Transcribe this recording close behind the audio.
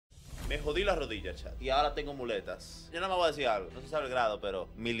Me jodí la rodilla, chat. Y ahora tengo muletas. Yo nada más voy a decir algo. No se sabe el grado, pero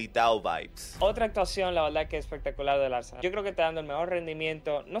Militao vibes. Otra actuación, la verdad que espectacular del Arsenal. Yo creo que está dando el mejor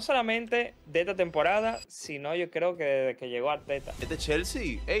rendimiento, no solamente de esta temporada, sino yo creo que desde que llegó Arteta. Este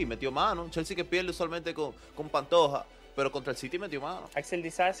Chelsea, metió mano. Chelsea que pierde usualmente con Pantoja. Pero contra el City metió mano. Axel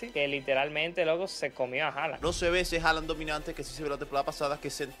Disasi, que literalmente luego se comió a Haaland. No se ve ese Haaland dominante que sí se vio la temporada pasada, que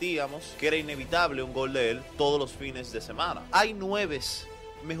sentíamos que era inevitable un gol de él todos los fines de semana. Hay 9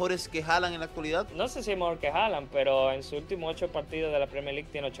 mejores que Haaland en la actualidad. No sé si es mejor que Haaland, pero en sus últimos 8 partidos de la Premier League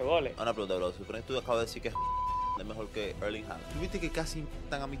tiene 8 goles. Una pregunta, bro. Supone que tú acabas de decir que es mejor que Erling Haaland. ¿Tú viste que casi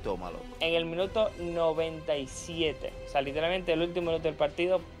están a mi toma, loco? En el minuto 97, o sea, literalmente el último minuto del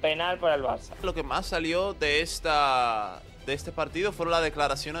partido, penal para el Barça. Lo que más salió de este partido fueron las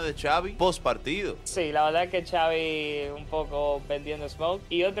declaraciones de Xavi post partido. Sí, la verdad es que Xavi un poco vendiendo smoke.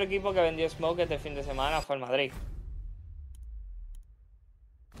 Y otro equipo que vendió smoke este fin de semana fue el Madrid.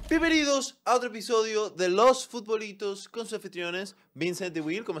 Bienvenidos a otro episodio de Los Futbolitos con sus anfitriones Vincent de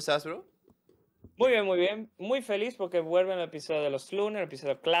Will. ¿Cómo estás, bro? Muy bien, muy bien. Muy feliz porque vuelve el episodio de los lunes, el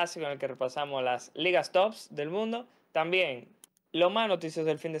episodio clásico en el que repasamos las ligas tops del mundo. También lo más noticias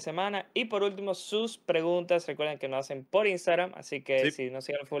del fin de semana. Y por último, sus preguntas. Recuerden que nos hacen por Instagram. Así que Sí. si no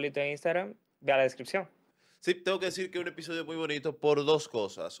siguen el futbolito en Instagram, vea la descripción. Sí, tengo que decir que es un episodio muy bonito por dos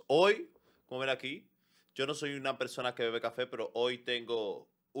cosas. Hoy, como ven aquí, yo no soy una persona que bebe café, pero hoy tengo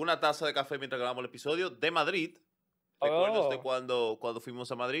una taza de café mientras grabamos el episodio de Madrid. Recuerdos de cuando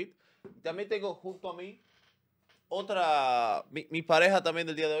fuimos a Madrid. También tengo junto a mí otra, mi pareja también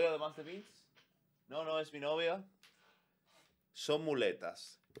del día de hoy, además de Vince. No es mi novia. Son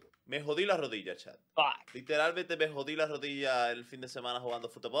muletas. Me jodí la rodilla, chat. Fuck. Literalmente me jodí la rodilla el fin de semana jugando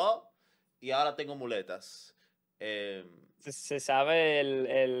fútbol y ahora tengo muletas. ¿Se sabe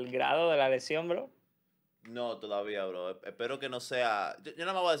el grado de la lesión, bro? No, todavía, bro. Espero que no sea... Yo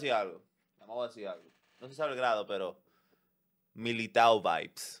nada más voy a decir algo. Nada más voy a decir algo. No se sabe el grado, pero... Militao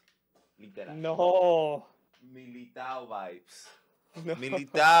vibes. Literal. No. Militao vibes. No.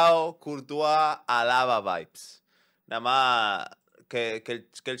 Militao, Courtois, Alaba vibes. Nada más que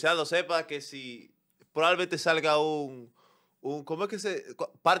el chat lo sepa, que si probablemente salga un ¿cómo es que se...?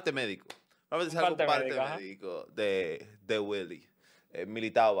 Parte médico. Probablemente salga un parte médico de Willy.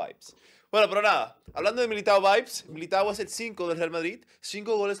 Militao vibes. Bueno, pero nada, hablando de Militao vibes, Militao es el 5 del Real Madrid.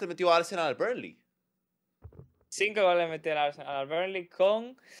 5 goles le metió a Arsenal al Burnley. 5 goles metió el Arsenal al Burnley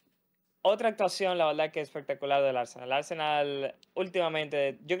con otra actuación, la verdad que espectacular del Arsenal. El Arsenal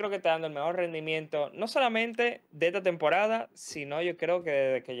últimamente yo creo que está dando el mejor rendimiento, no solamente de esta temporada, sino yo creo que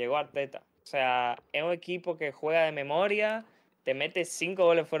desde que llegó Arteta. O sea, es un equipo que juega de memoria, te mete 5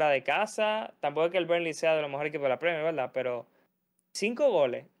 goles fuera de casa. Tampoco es que el Burnley sea de los mejores equipos de la Premier, ¿verdad? Pero 5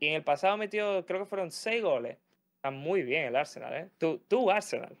 goles. Y en el pasado metió, creo que fueron 6 goles. Está muy bien el Arsenal, ¿eh? Tú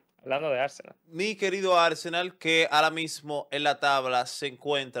Arsenal. Hablando de Arsenal. Mi querido Arsenal, que ahora mismo en la tabla se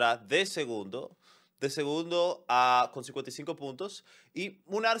encuentra de segundo con 55 puntos. Y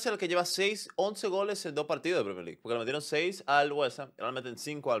un Arsenal que lleva 11 goles en 2 partidos de Premier League. Porque le metieron 6 al West Ham y ahora meten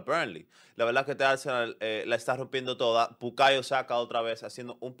 5 al Burnley. La verdad que este Arsenal la está rompiendo toda. Bukayo Saka otra vez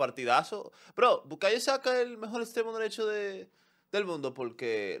haciendo un partidazo. Bro, Bukayo Saka es el mejor extremo derecho del mundo,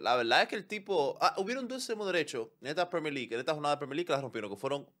 porque la verdad es que el tipo... hubieron 2 extremos derechos en esta Premier League, en esta jornada de Premier League que las rompieron, que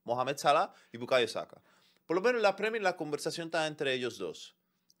fueron Mohamed Salah y Bukayo Saka. Por lo menos en la Premier la conversación está entre ellos dos.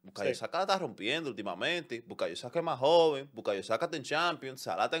 Bukayo Saka la está rompiendo últimamente. Bukayo Saka es más joven. Bukayo Saka está en Champions.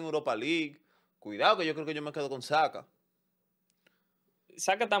 Salah está en Europa League. Cuidado que yo creo que yo me quedo con Saka.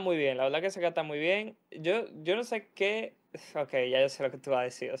 Saka está muy bien, la verdad que Saka está muy bien. Yo no sé qué... Ok, ya yo sé lo que tú vas a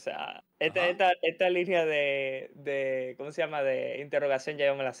decir. O sea, esta línea de... ¿Cómo se llama? De interrogación ya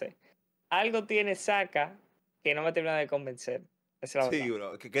yo me la sé. Algo tiene Saka que no me termina de convencer. Esa es la Sí,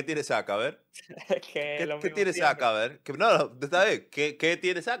 verdad. bro. ¿Qué tiene Saka? A ver. ¿Qué tiene Saka? A ver. No, está bien. ¿Qué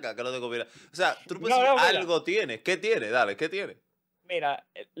tiene Saka? Que no te conviene. O sea, tú no puedes decir algo tiene. ¿Qué tiene? Dale, ¿qué tiene? Mira,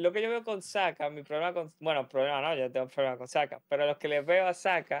 lo que yo veo con Saka, mi problema con... Bueno, problema no, yo tengo problema con Saka. Pero lo que le veo a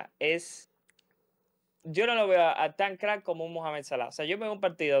Saka es... Yo no lo veo a tan crack como un Mohamed Salah. O sea, yo veo un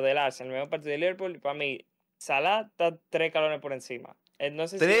partido del Arsenal, veo un partido de Liverpool y para mí Salah está 3 calones por encima. No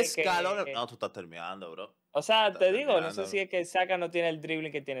sé 3 si es calones. que... No, tú estás terminando, bro. O sea, te digo, no sé si es que Saka no tiene el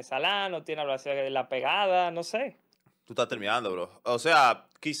dribbling que tiene Salah, no tiene la pegada, no sé. Tú estás terminando, bro. O sea,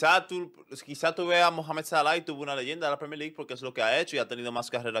 quizá tú veas a Mohamed Salah y tuvo una leyenda de la Premier League porque es lo que ha hecho y ha tenido más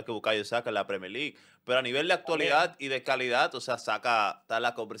carrera que Bukayo Saka en la Premier League. Pero a nivel de actualidad y de calidad, o sea, Saka está en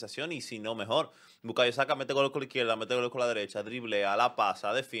la conversación y si no, mejor. Bukayo Saka mete gol con la izquierda, mete gol con la derecha, driblea, la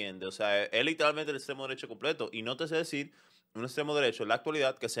pasa, defiende. O sea, es literalmente el extremo derecho completo. Y no te sé decir un extremo derecho en la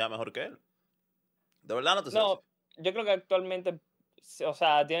actualidad que sea mejor que él. De verdad no te sé decir. Yo creo que actualmente O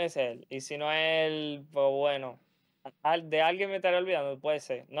sea, tiene que ser él. Y si no es él, pues bueno, de alguien me estaré olvidando, puede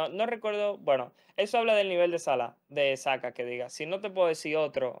ser. No, no recuerdo, bueno, eso habla del nivel de Salah, de Saka, que diga. Si no te puedo decir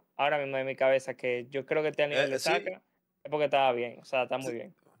otro, ahora mismo en mi cabeza, que yo creo que está a nivel de Sí, Saka, es porque estaba bien, o sea, está sí. muy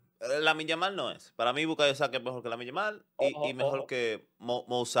bien. La Yamal no es. Para mí, Bukayo Saka es mejor que la Yamal y Ojo, mejor ojo. que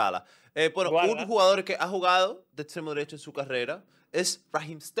Mo Salah. Bueno, un Guarda, jugador que ha jugado de extremo derecho en su carrera es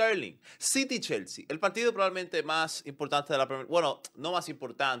Raheem Sterling. City-Chelsea, el partido probablemente más importante de la Premier League. Bueno, no más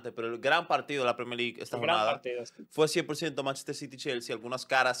importante, pero el gran partido de la Premier League esta el gran jornada partido, sí. fue 100% Manchester City-Chelsea. Algunas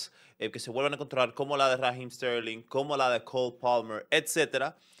caras que se vuelven a encontrar, como la de Raheem Sterling, como la de Cole Palmer,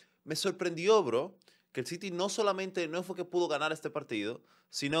 etcétera. Me sorprendió, bro, que el City no solamente no fue que pudo ganar este partido,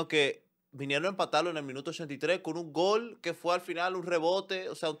 sino que vinieron a empatarlo en el minuto 83 con un gol que fue al final un rebote,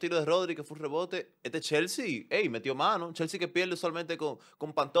 o sea, un tiro de Rodri que fue un rebote. Este Chelsea, ey, metió mano. Chelsea que pierde usualmente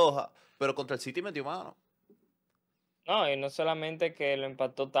con Pantoja, pero contra el City metió mano. No, y no solamente que lo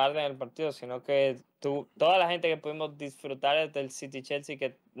empató tarde en el partido, sino que toda la gente que pudimos disfrutar del City Chelsea,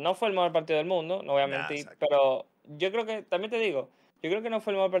 que no fue el mejor partido del mundo, no voy a Nah, mentir, exacto. pero yo creo que, también te digo, yo creo que no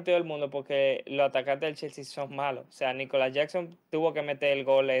fue el mejor partido del mundo porque los atacantes del Chelsea son malos. O sea, Nicolas Jackson tuvo que meter el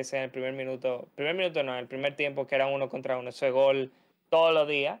gol ese en el primer minuto no, en el primer tiempo que era 1 contra 1, ese gol todos los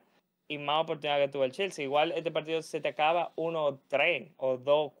días. Y más oportunidad que tuvo el Chelsea. Igual este partido se te acaba 1-3 o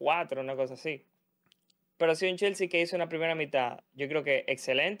 2-4, una cosa así. Pero sí un Chelsea que hizo una primera mitad, yo creo que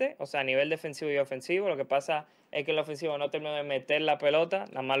excelente, o sea, a nivel defensivo y ofensivo. Lo que pasa es que el ofensivo no terminó de meter la pelota,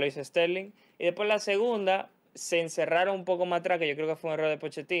 nada más lo hizo Sterling. Y después la segunda se encerraron un poco más atrás, que yo creo que fue un error de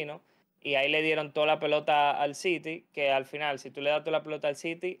Pochettino. Y ahí le dieron toda la pelota al City, que al final, si tú le das toda la pelota al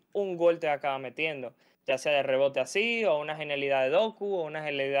City, un gol te acaba metiendo. Ya sea de rebote así, o una genialidad de Doku, o una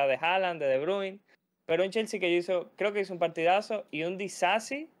genialidad de Haaland, de Bruyne. Pero un Chelsea que hizo, creo que hizo un partidazo, y un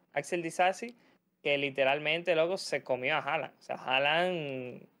Disasi, Axel Disasi, que literalmente luego se comió a Haaland. O sea,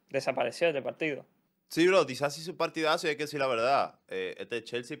 Haaland desapareció de este partido. Sí, bro, quizás hizo un partidazo y hay que decir la verdad. Este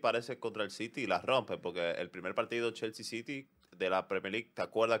Chelsea parece contra el City y la rompe, porque el primer partido Chelsea-City de la Premier League, ¿te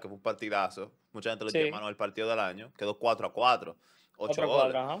acuerdas que fue un partidazo? Mucha gente lo Sí, llamaron el partido del año, quedó 4-4, 8 otro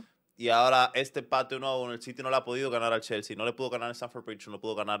goles. cuadro, ajá. Y ahora este empate 1-1, el City no le ha podido ganar al Chelsea, no le pudo ganar en Stamford Bridge, no le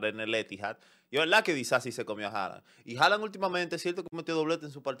pudo ganar en el Etihad. Y es verdad que Disasi se comió a Haaland. Y Haaland últimamente, es cierto que metió doblete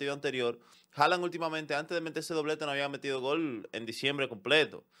en su partido anterior, Haaland últimamente, antes de meterse doblete, no había metido gol en diciembre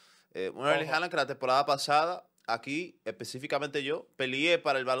completo. Un Erling Ojo. Haaland que la temporada pasada, aquí específicamente yo, peleé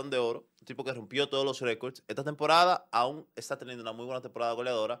para el Balón de Oro, un tipo que rompió todos los récords. Esta temporada aún está teniendo una muy buena temporada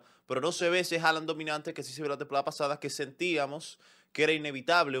goleadora, pero no se ve ese Haaland dominante que sí se vio la temporada pasada, que sentíamos que era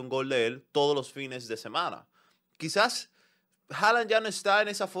inevitable un gol de él todos los fines de semana. Quizás Haaland ya no está en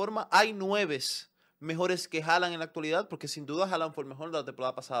esa forma. Hay nueves mejores que Haaland en la actualidad, porque sin duda Haaland fue el mejor de la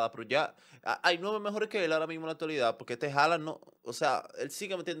temporada pasada, pero ya hay 9 mejores que él ahora mismo en la actualidad, porque este Haaland no, o sea, él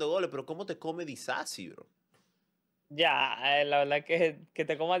sigue metiendo goles, pero ¿cómo te come Disasi, bro? Ya, la verdad que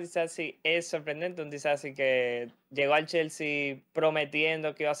te comas Disasi es sorprendente. Un Disasi que llegó al Chelsea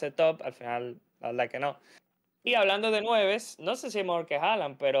prometiendo que iba a ser top, al final, la verdad que no. Y hablando de nueves, no sé si es mejor que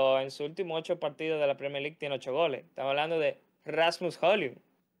Haaland, pero en sus últimos 8 partidos de la Premier League tiene 8 goles. Estamos hablando de Rasmus Højlund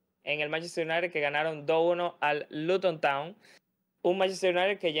en el Manchester United, que ganaron 2-1 al Luton Town. Un Manchester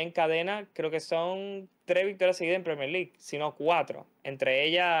United que ya encadena, creo que son 3 victorias seguidas en Premier League, si no 4. Entre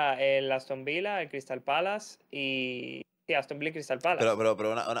ellas el Aston Villa, el Crystal Palace y... Sí, Aston Villa y Crystal Palace. Pero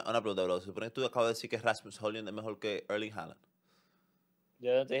una pregunta, bro. Supone que tú acabas de decir que Rasmus Højlund es mejor que Erling Haaland.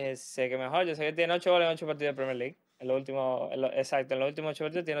 Yo no te dije, sé que mejor, yo sé que tiene 8 goles en 8 partidos de Premier League. En los últimos, exacto, en los últimos 8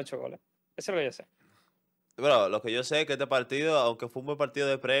 partidos tiene 8 goles. Eso es lo que yo sé. Bro, lo que yo sé es que este partido, aunque fue un buen partido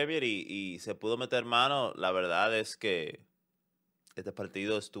de Premier y se pudo meter mano, la verdad es que este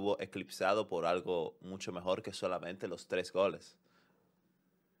partido estuvo eclipsado por algo mucho mejor que solamente los 3 goles.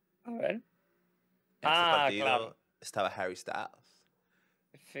 A ver. En este Claro. partido estaba Harry Styles.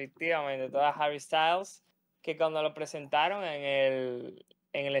 Efectivamente, toda Harry Styles, que cuando lo presentaron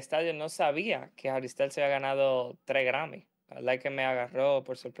en el estadio no sabía que Harry Styles se había ganado 3 Grammy. La verdad es que me agarró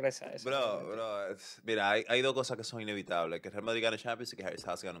por sorpresa eso, no te voy a mentir. Mira, hay 2 cosas que son inevitables: que Real Madrid gane Champions y que Harry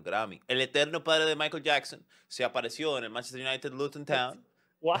Styles gane un Grammy. El eterno padre de Michael Jackson se apareció en el Manchester United Luton Town.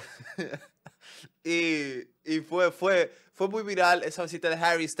 What? Y fue muy viral esa visita de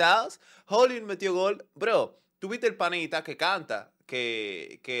Harry Styles. Hollywood metió gol. Bro, tuviste el panita que canta,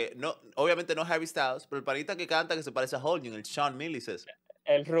 que no, obviamente no Harry Styles, pero el panita que canta que se parece a Hollywood, el Shawn Millises.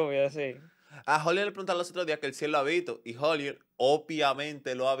 El rubio, sí. A Hollywood le preguntaron los otros días que el cielo lo ha visto. Y Hollywood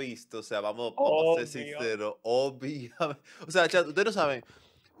obviamente lo ha visto. O sea, vamos a ser Obvio. sinceros. Obviamente. O sea, chat, ustedes no saben.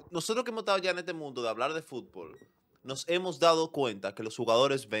 Nosotros que hemos estado ya en este mundo de hablar de fútbol, nos hemos dado cuenta que los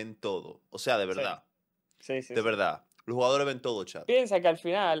jugadores ven todo. O sea, de Sí, verdad. sí, sí, De sí. verdad. Los jugadores ven todo, chat. Piensa que al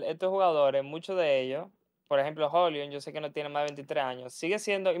final estos jugadores, muchos de ellos, por ejemplo, Holion, yo sé que no tiene más de 23 años, sigue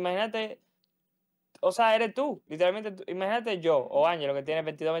siendo, imagínate, o sea, eres tú, literalmente, imagínate yo o Ángelo que tiene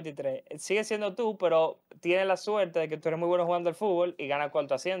 22, 23, sigue siendo tú, pero tienes la suerte de que tú eres muy bueno jugando al fútbol y ganas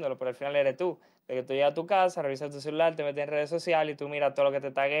cuarto haciéndolo, pero al final eres tú, de que tú llegas a tu casa, revisas tu celular, te metes en redes sociales y tú miras todo lo que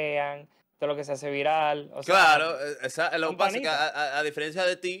te taguean, todo lo que se hace viral, o sea, Claro, lo que son pasa es que panitas. a diferencia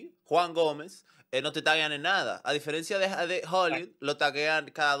de ti, Juan Gómez, no te taguean en nada. A diferencia de Hollywood, lo taguean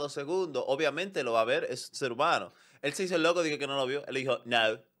cada 2 segundos. Obviamente lo va a ver, es ser humano. Él se hizo el loco, dije que no lo vio. Él dijo,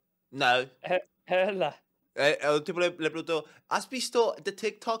 no, no. Es verdad. Un tipo le preguntó, ¿has visto The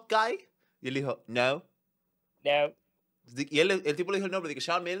TikTok Guy? Y él dijo, no. No. Y el tipo le dijo el nombre, dije,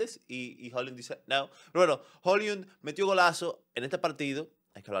 Shawn Mendes, y Hollywood dice, no. Pero bueno, Hollywood metió golazo en este partido.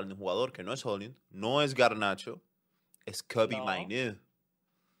 Hay que hablar de un jugador que no es Hollywood, no es Garnacho, es Kobe No. Mainoo.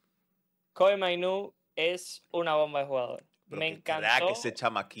 Kobe Mainu es una bomba de jugador. Pero Me qué crack encantó. ese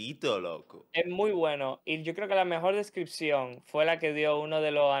chamaquito, loco. Es muy bueno. Y yo creo que la mejor descripción fue la que dio uno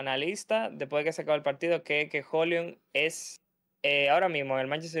de los analistas después de que se acabó el partido, que Hollion es ahora mismo en el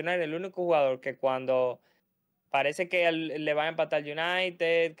Manchester United el único jugador que cuando parece que le va a empatar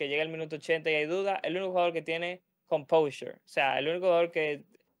United, que llega el minuto 80 y hay duda, el único jugador que tiene composure. O sea, el único jugador que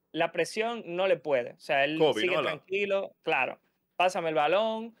la presión no le puede. O sea, él Kobe, sigue ¿no? tranquilo, claro. Pásame el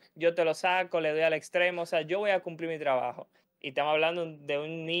balón, yo te lo saco, le doy al extremo. O sea, yo voy a cumplir mi trabajo. Y estamos hablando de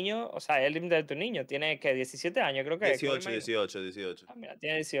un niño, o sea, él de tu niño, tiene que 17 años, creo que es, Kobe 18, Mainu. 18, 18. Ah, mira,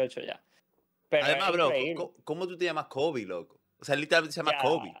 tiene 18 ya. Pero es Además, bro, increíble. ¿cómo tú te llamas Kobe, loco? O sea, literalmente se llama Ya,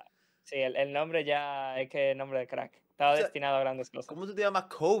 Kobe. sí, el nombre ya es que es nombre de crack. Estaba O sea, destinado a grandes cosas. ¿cómo tú te llamas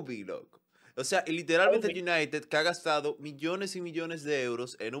Kobe, loco? O sea, y literalmente el Kobe. United que ha gastado millones y millones de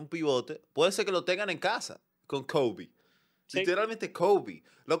euros en un pivote, puede ser que lo tengan en casa con Kobe. Sí. Literalmente Kobe.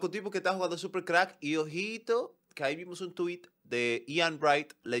 Loco, tipo que está jugando super crack. Y ojito, que ahí vimos un tweet de Ian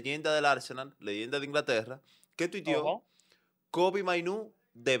Wright, leyenda del Arsenal, leyenda de Inglaterra, que tuiteó, Ojo. Kobe Mainu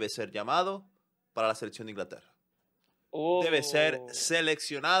debe ser llamado para la selección de Inglaterra. Debe ser Uh,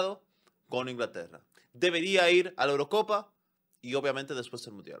 seleccionado con Inglaterra. Debería ir a la Eurocopa y obviamente después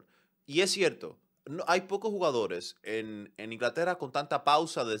del Mundial. Y es cierto, hay pocos jugadores en Inglaterra con tanta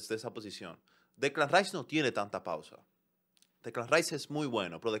pausa desde esa posición. Declan Rice no tiene tanta pausa. Declan Rice es muy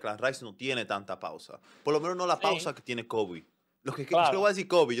bueno, pero Declan Rice no tiene tanta pausa. Por lo menos no la sí, pausa que tiene Kobe. Yo no voy claro. a decir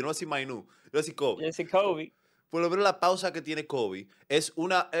Kobe, yo no voy a decir Mainu, yo voy a decir Kobe. Jesse Kobe. Por lo menos la pausa que tiene Kobe es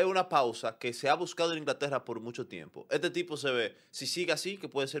una pausa que se ha buscado en Inglaterra por mucho tiempo. Este tipo se ve, si sigue así, que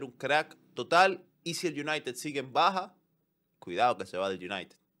puede ser un crack total. Y si el United sigue en baja, cuidado que se va del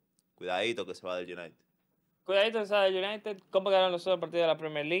United. Cuidadito que se va del United. Cuidadito, ¿sabes? United, ¿cómo quedaron los otros partidos de la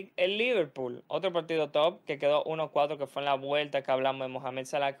Premier League? El Liverpool, otro partido top, que quedó 1-4, que fue en la vuelta que hablamos de Mohamed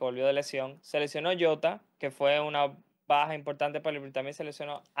Salah, que volvió de lesión. Se lesionó Jota, que fue una baja importante para el Liverpool. También se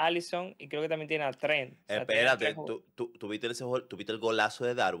lesionó Alisson y creo que también tiene a Trent. O sea, tiene Espérate, tres jugadores. tú viste tú viste el golazo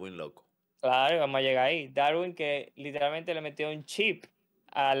de Darwin, loco. Claro, vamos a llegar ahí. Darwin que literalmente le metió un chip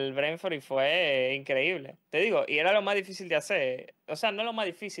al Brentford y fue increíble. Te digo, y era lo más difícil de hacer. O sea, no lo más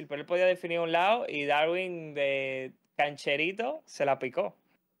difícil, pero él podía definir un lado y Darwin de cancherito se la picó.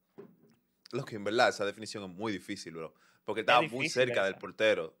 Lo que en verdad esa definición es muy difícil, bro. Porque Es estaba muy difícil cerca del esa.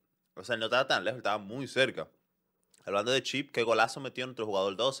 portero. O sea, no estaba tan lejos, estaba muy cerca. Hablando de Chip, qué golazo metió nuestro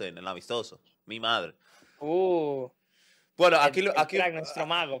jugador 12 en el amistoso. Mi madre. Uh, Bueno, el crack, nuestro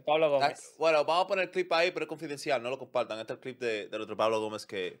mago, Pablo Gómez. bueno, vamos a poner el clip ahí, pero es confidencial, no lo compartan. Este es el clip de nuestro Pablo Gómez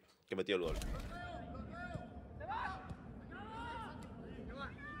que metió el gol.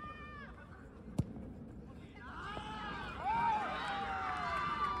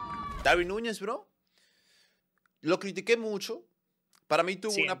 Darwin Núñez, bro, lo critiqué mucho. Para mí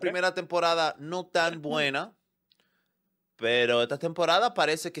tuvo una Siempre. primera temporada no tan buena, pero esta temporada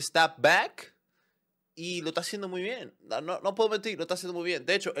parece que está back y lo está haciendo muy bien. No puedo mentir, lo está haciendo muy bien.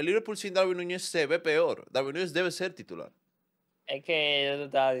 De hecho, el Liverpool sin Darwin Núñez se ve peor. Darwin Núñez debe ser titular. Es que yo te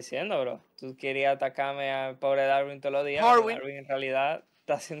estaba diciendo, bro. Tú querías atacarme al pobre Darwin todos los días, cuando Darwin, Darwin en realidad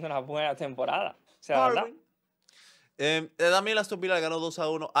está haciendo una buena temporada. O sea, ¿verdad? Darwin. También el Aston Villa le ganó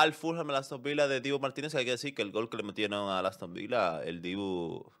 2-1 al Fulham. El Aston Villa de Dibu Martínez. Hay que decir que el gol que le metieron al Aston Villa, el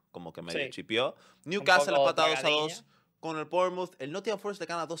Dibu como que medio Sí. chipió. Un Newcastle poco empatado 2-2 tragadilla. con el Bournemouth. El Nottingham Forest le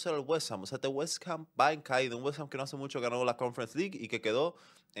gana 2-0 al West Ham. O sea, este West Ham va en caída. Un West Ham que no hace mucho ganó la Conference League y que quedó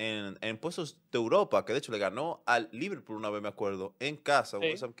en puestos de Europa. Que de hecho le ganó al Liverpool una vez, me acuerdo, en casa. Un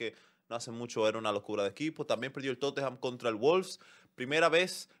West Sí. Ham que no hace mucho era una locura de equipo. También perdió el Tottenham contra el Wolves. Primera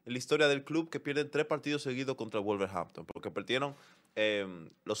vez en la historia del club que pierden 3 partidos seguidos contra el Wolverhampton. Porque perdieron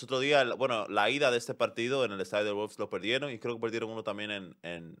los otros días, bueno, la ida de este partido en el estadio del Wolves lo perdieron. Y creo que perdieron uno también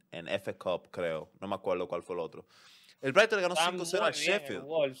en FA Cup, creo. No me acuerdo cuál fue el otro. El Brighton le ganó Está 5-0 al muy bien el Sheffield.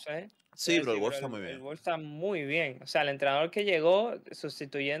 Wolves, ¿eh? Te voy Sí, a bro, el decir, Wolves pero está muy el bien. Wolves está muy bien. O sea, el entrenador que llegó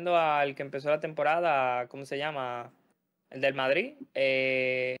sustituyendo al que empezó la temporada, ¿cómo se llama? El del Madrid.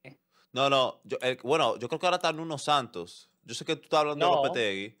 No, no, bueno, yo creo que ahora está Nuno Santos. Yo sé que tú estás hablando de No,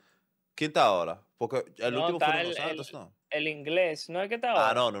 Lopetegui. ¿Quién está ahora? Porque el no, último fue está Nuno Santos, ¿no? el inglés, ¿no es el que está Ah,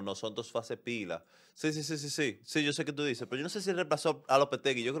 ahora? no, Nuno Santos fue hace pila. Sí, sí, sí, sí, sí. Sí, yo sé que tú dices, pero yo no sé si él reemplazó a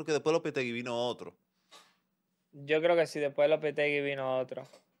Lopetegui. Yo creo que después de Lopetegui vino otro. Yo creo que sí, después de Lopetegui vino otro.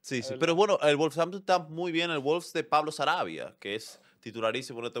 Sí, Es sí. Pero verdad. bueno, el Wolverhampton está muy bien. El Wolves de Pablo Sarabia, que es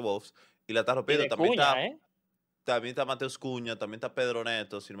titularísimo en este Wolves, y la está Y rompiendo. de Cuña, ¿eh? También está Mateus Cuña, también está Pedro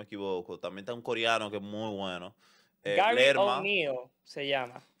Neto, si no me equivoco. También está un coreano que es muy bueno. Gary Lerma. O'Neill se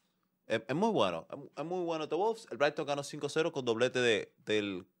llama. Es muy bueno, es muy bueno este Wolves. El Brighton ganó 5-0 con doblete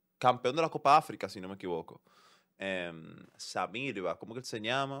del campeón de la Copa África, si no me equivoco. Samirba, ¿cómo que él se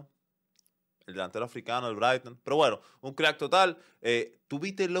llama? El delantero africano del Brighton. Pero bueno, un crack total. Tú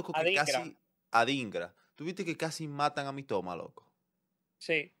viste, loco, que Adingra. casi... Adingra. Tú viste que casi matan a mi toma, loco.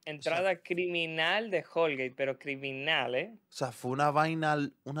 Sí, O sea, entrada criminal de Holgate, pero criminal, ¿eh? fue una vaina,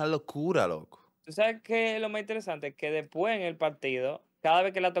 una locura, loco. ¿Tú sabes qué es lo más interesante? Que después en el partido, cada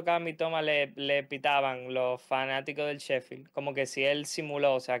vez que la tocaba mi toma, le pitaban los fanáticos del Sheffield. Como que si él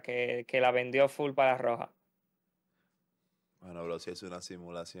simuló, o sea, que la vendió full para roja. Bueno, bro, si es una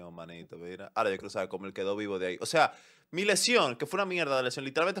simulación, manito, mira. Ahora yo quiero saber cómo él quedó vivo de ahí. O sea, mi lesión, que fue una mierda de lesión,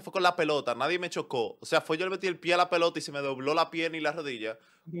 literalmente fue con la pelota, nadie me chocó. O sea, fue yo le metí el pie a la pelota y se me dobló la pierna y la rodilla.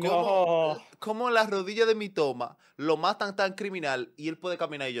 ¿Cómo, No, cómo la rodilla de mi toma lo matan tan criminal y él puede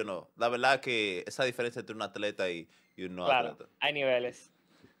caminar y yo no? La verdad que esa diferencia entre un atleta y un no claro, atleta. hay niveles.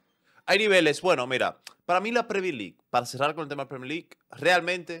 Hay niveles, bueno, mira, para mí la Premier League, para cerrar con el tema de Premier League,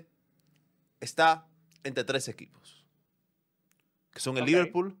 realmente está entre tres equipos, que son el Ok,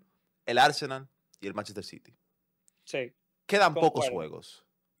 Liverpool, el Arsenal y el Manchester City. sí, Quedan pocos concuerdo. juegos.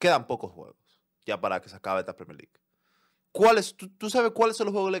 Quedan pocos juegos ya para que se acabe esta Premier League. ¿Tú sabes cuáles son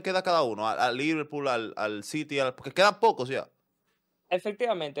los juegos que le queda a cada uno? Al Liverpool, al City, porque quedan pocos ya.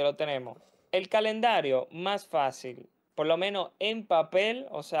 Efectivamente, lo tenemos. El calendario más fácil, por lo menos en papel,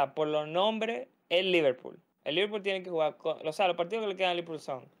 o sea, por los nombres, es Liverpool. El Liverpool tiene que jugar o sea, los partidos que le quedan al Liverpool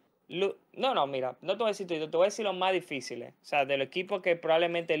son. No, no, mira, no te voy a decir todo, te voy a decir los más difíciles. O sea, del equipo que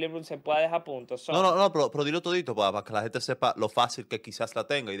probablemente el Liverpool se pueda dejar puntos No, no, son. no, pero dilo todito para que la gente sepa lo fácil que quizás la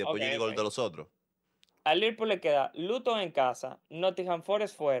tenga y Ok, después yo digo el de ok. los otros. Al Liverpool le queda Luton en casa, Nottingham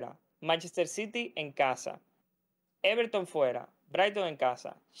Forest fuera, Manchester City en casa, Everton fuera, Brighton en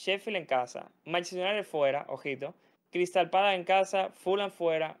casa, Sheffield en casa, Manchester United fuera, ojito, Crystal Palace en casa, Fulham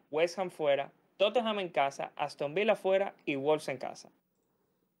fuera, West Ham fuera, Tottenham en casa, Aston Villa fuera y Wolves en casa.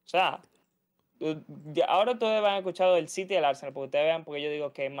 O sea, ahora ustedes van a escuchar del City y el Arsenal, porque ustedes vean porque yo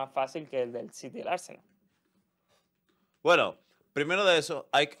digo que es más fácil que el del City y el Arsenal. Bueno, primero de eso,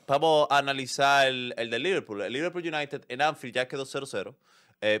 vamos a analizar el de Liverpool. El Liverpool United en Anfield ya quedó 0-0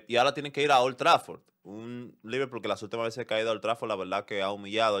 y ahora tienen que ir a Old Trafford. Un Liverpool que las últimas veces que ha ido a Old Trafford, la verdad que ha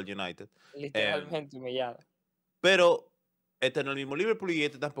humillado al United. Em, Literalmente humillado. pero este no es el mismo Liverpool y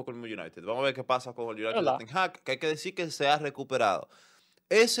este tampoco es el mismo United. Vamos a ver qué pasa con el Es United de verdad. Ten Hag, que hay que decir que se ha recuperado.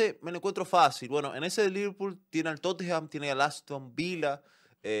 Ese me lo encuentro fácil. Bueno, en ese de Liverpool tiene al Tottenham, tiene al Aston Villa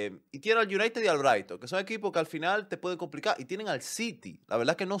y tiene al United y al Brighton, que son equipos que al final te pueden complicar. Y tienen al City. La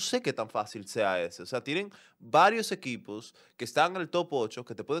verdad que no sé qué tan fácil sea ese. O sea, tienen varios equipos que están en el top 8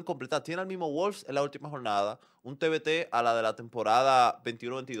 que te pueden completar. Tiene al mismo Wolves en la última jornada, un TBT a la de la temporada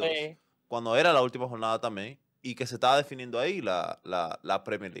 21-22, Sí, cuando era la última jornada también, y que se estaba definiendo ahí la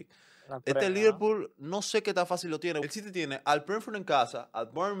Premier League. la Este premio, ¿no? Liverpool no sé qué tan fácil lo tiene. El City tiene al Brentford en casa, al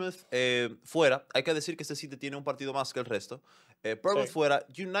Bournemouth fuera. Hay que decir que este City tiene un partido más que el resto. Bournemouth Sí. fuera,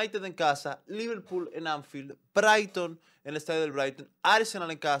 United en casa, Liverpool en Anfield, Brighton en el estadio del Brighton, Arsenal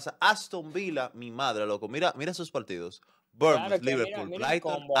en casa, Aston Villa, mi madre, loco. Mira, mira esos partidos. Claro, Bournemouth, que mira, Liverpool, mira el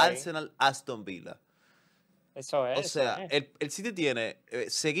Brighton, combo ahí. Arsenal, Aston Villa. Eso O es, eso sea, es. el City tiene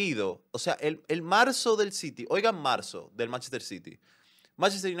seguido, o sea, el marzo del City, oigan marzo del Manchester City.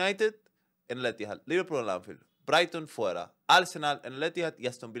 Manchester United en el Etihad, Liverpool en el Anfield, Brighton fuera, Arsenal en el Etihad y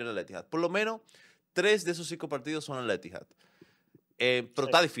Aston Villa en el Etihad. Por lo menos 3 de esos 5 partidos son en el Etihad. Pero Sí.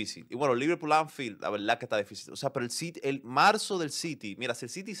 está difícil. Y bueno, Liverpool Anfield, la verdad que está difícil. O sea, pero el marzo del City, mira, si el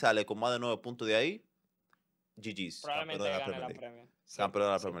City sale con más de 9 puntos de ahí, GG's, campeón de Probablemente la gane Premier la League. premio. Sí, Campeón de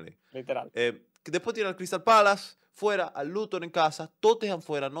la sí, Premier League. literal. Que después tiene al Crystal Palace fuera, al Luton en casa, Tottenham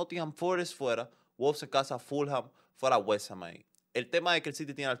fuera, Nottingham Forest fuera, Wolves en casa, Fulham fuera, West Ham ahí. El tema es que el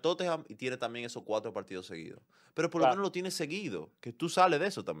City tiene al Tottenham y tiene también esos 4 partidos seguidos. Pero por lo Claro. menos lo tiene seguido, que tú sales de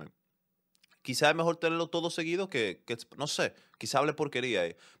eso también. Quizá es mejor tenerlo todo seguido que no sé, quizá hable porquería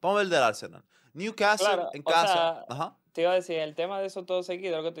ahí. Vamos a ver el del Arsenal. Newcastle Claro, en o casa. sea, Ajá. te iba a decir, el tema de eso todo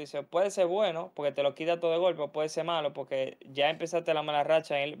seguido, lo que tú dices, puede ser bueno porque te lo quita todo de golpe, o puede ser malo porque ya empezaste la mala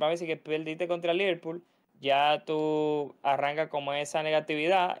racha. Vamos a decir que perdiste contra el Liverpool, ya tú arrancas como esa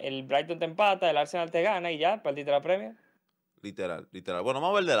negatividad, el Brighton te empata, el Arsenal te gana y ya, perdiste la Premier. Literal, literal. Bueno,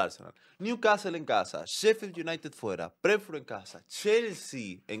 vamos a ver del Arsenal. Newcastle en casa, Sheffield United fuera, Brentford en casa,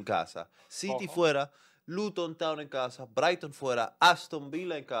 Chelsea en casa, City Ojo. fuera, Luton Town en casa, Brighton fuera, Aston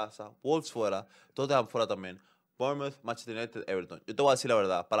Villa en casa, Wolves fuera, Tottenham fuera también, Bournemouth, Manchester United, Everton. Yo te voy a decir la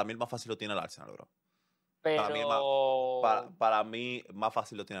verdad, para mí el más fácil lo tiene el Arsenal, bro. Para mí, Pero, para mí más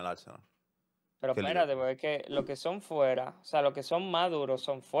fácil lo tiene el Arsenal pero que el espérate, Liverpool. porque es que los que son fuera, o sea, los que son más duros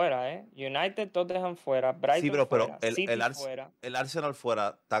son fuera, ¿eh? United, Tottenham fuera, Sí, Brighton bro, pero fuera, City fuera. El Arsenal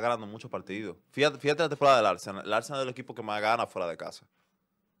fuera está ganando muchos partidos. Fíjate la temporada del Arsenal. El Arsenal es el equipo que más gana fuera de casa.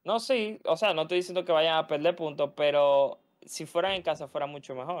 No, sí, o sea, no estoy diciendo que vayan a perder puntos, pero si fueran en casa fuera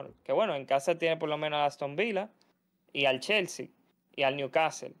mucho mejor. Que bueno, en casa tiene por lo menos a Aston Villa y al Chelsea y al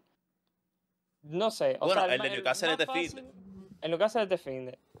Newcastle. No sé, o Bueno, sea, el de el Newcastle es más de fin. fácil, el Newcastle te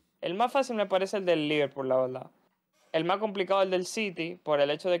finde. El más fácil me parece el del Liverpool, la verdad. El más complicado es el del City, por el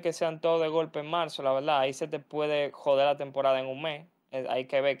hecho de que sean todos de golpe en marzo, la verdad. Ahí se te puede joder la temporada en un mes. Hay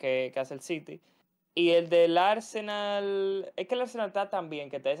que ver qué hace el City. Y el del Arsenal, es que el Arsenal está tan bien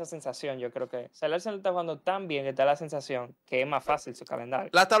que te da esa sensación, yo creo que. O sea, el Arsenal está jugando tan bien que te da la sensación que es más fácil su calendario.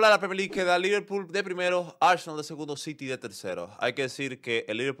 La tabla de la Premier League queda Liverpool de primero, Arsenal de segundo, City de tercero. Hay que decir que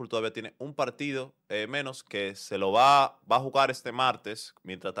el Liverpool todavía tiene un partido menos que se lo va a jugar este martes.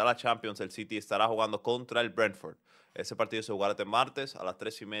 Mientras está la Champions, el City estará jugando contra el Brentford. Ese partido se jugará este martes a las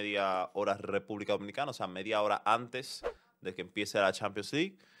 3:30 horas República Dominicana, o sea, media hora antes de que empiece la Champions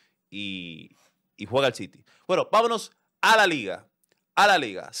League. Y, y juega el City. Bueno, vámonos a la liga. A la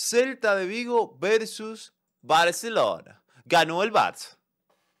liga. Celta de Vigo versus Barcelona. Ganó el Barça.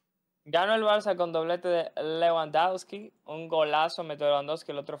 Ganó el Barça con doblete de Lewandowski, un golazo metió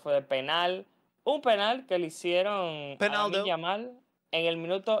Lewandowski, el otro fue de penal. Un penal que le hicieron a Lamine Penaldo. Yamal en el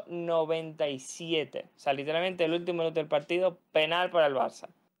minuto 97. O sea, literalmente el último minuto del partido, penal para el Barça.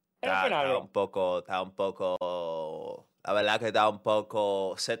 Era penal, bro. Está un poco, la verdad que está un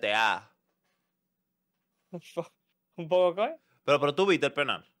poco CTA. Un poco, ¿qué? Pero tú viste el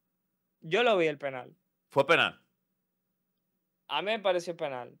penal. Yo lo vi el penal. Fue penal. A mí me pareció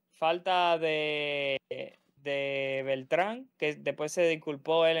penal. Falta de Beltrán, que después se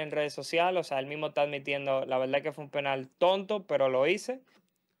disculpó él en redes sociales. O sea, él mismo está admitiendo, la verdad que fue un penal tonto, pero lo hice.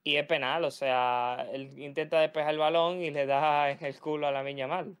 Y es penal, o sea, él intenta despejar el balón y le da en el culo a la niña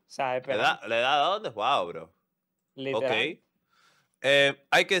mal. O sea, es penal, Le da dónde? Wow, bro. Ok. literal.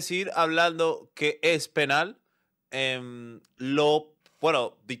 Hay que decir, hablando que es penal,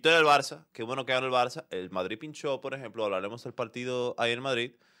 bueno, victoria del Barça, qué bueno que ganó el Barça. El Madrid pinchó, por ejemplo, hablaremos del partido ahí en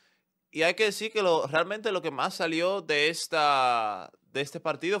Madrid. Y hay que decir que realmente lo que más salió de este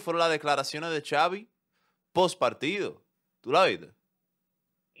partido fueron las declaraciones de Xavi post partido. ¿Tú la viste?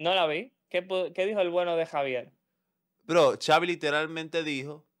 No la vi. ¿Qué dijo el bueno de Javier? Bro, Xavi literalmente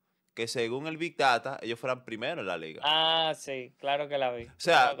dijo que según el Big Data, ellos fueran primero en la liga. Ah, sí, claro que la vi. O No me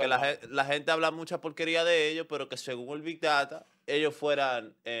sea, que acordaba. la gente habla mucha porquería de ellos, pero que según el Big Data, ellos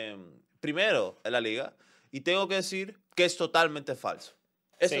fueran primero en la liga. Y tengo que decir que es totalmente falso.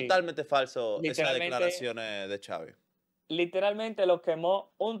 Es Sí, totalmente falso esas literalmente, declaraciones de Xavi. literalmente lo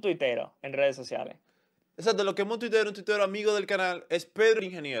quemó un tuitero en redes sociales. Exacto, lo que es un tuitero amigo del canal, es Pedro el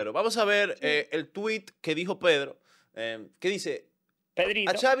Ingeniero. Vamos a ver Sí. el tweet que dijo Pedro, que dice,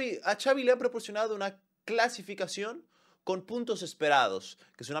 Pedrito, A Xavi le han proporcionado una clasificación con puntos esperados,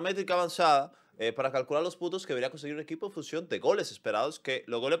 que es una métrica avanzada para calcular los puntos que debería conseguir un equipo en función de goles esperados, que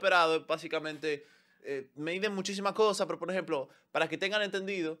los goles esperados básicamente miden muchísimas cosas, pero por ejemplo, para que tengan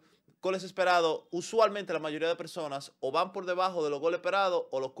entendido, goles esperados, usualmente la mayoría de personas o van por debajo de los goles esperados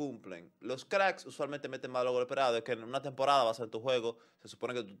o lo cumplen. Los cracks usualmente meten más los goles esperados, es que en una temporada vas a en tu juego, se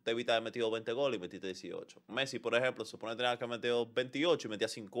supone que tú te evitas haber metido 20 goles y metiste 18. Messi, por ejemplo, se supone que tenía que haber metido 28 y metía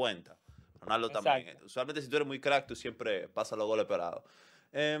 50. Ronaldo también. exacto. Usualmente si tú eres muy crack, tú siempre pasas los goles esperados.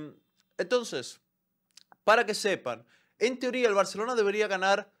 Entonces, para que sepan, en teoría el Barcelona debería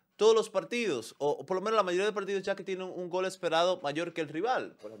ganar todos los partidos, o por lo menos la mayoría de partidos ya que tienen un gol esperado mayor que el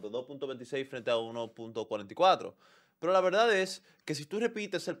rival, por ejemplo 2.26 frente a 1.44. Pero la verdad es que si tú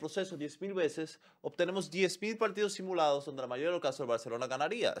repites el proceso 10.000 veces, obtenemos 10.000 partidos simulados donde la mayoría de los casos el Barcelona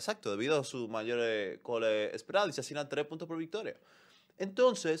ganaría. Exacto, debido a su mayor goles esperados y se asignan 3 puntos por victoria.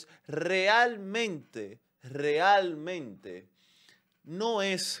 Entonces, realmente, no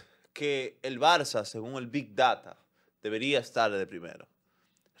es que el Barça, según el Big Data, debería estar de primero.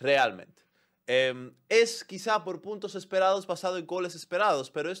 Realmente. Es quizá por puntos esperados basado en goles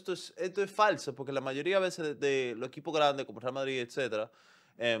esperados, pero esto es falso, porque la mayoría de veces de los equipos grandes, como Real Madrid, etcétera,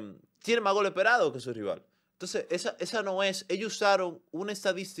 tienen más goles esperados que su rival. Entonces, esa no es. Ellos usaron una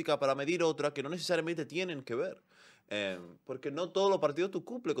estadística para medir otra que no necesariamente tienen que ver. Porque no todos los partidos tú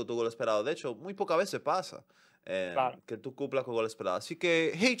cumples con tu gol esperado. De hecho, muy pocas veces pasa Claro. que tú cumplas con gol esperado. Así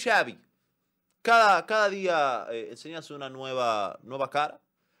que, hey Xavi, cada día enseñas una nueva cara,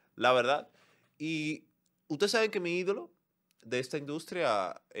 la verdad. Y ustedes saben que mi ídolo de esta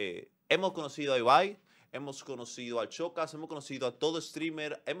industria, hemos conocido a Ibai, hemos conocido al Chocas, hemos conocido a todo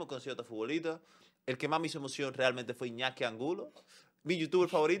streamer, hemos conocido a todo futbolista. El que más me hizo emoción realmente fue Iñaki Angulo, mi youtuber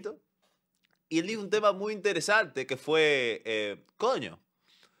favorito. Y él dijo un tema muy interesante que fue, coño,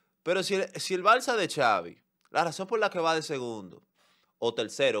 pero si el Barça de Xavi, la razón por la que va de segundo o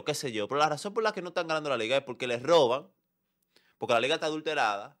tercero, qué sé yo, pero la razón por la que no están ganando la liga es porque les roban, porque la liga está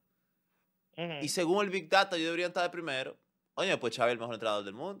adulterada, y Ujú. según el Big Data ellos deberían estar de primero. Oye, pues Xavi es el mejor entrenador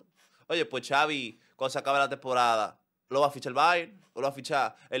del mundo. Oye, pues Xavi, cuando se acabe la temporada, lo va a fichar el Bayern, o lo va a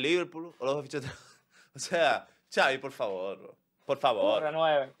fichar el Liverpool, o lo va a fichar... O sea, Xavi, por favor, bro. Por favor,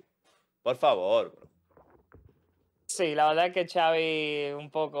 Renueve. por favor, bro. Sí, la verdad es que Xavi un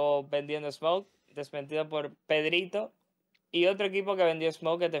poco vendiendo smoke, desmentido por Pedrito. Y otro equipo que vendió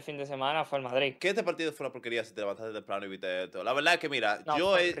smoke este fin de semana fue el Madrid. Que este partido fue una porquería si te levantaste temprano y viste esto. La verdad es que, mira, No,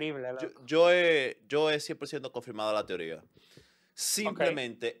 fue horrible, loco. yo he 100% confirmado la teoría. Ok.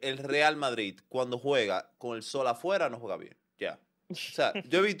 Simplemente el Real Madrid, cuando juega con el sol afuera, no juega bien. Ya. O sea,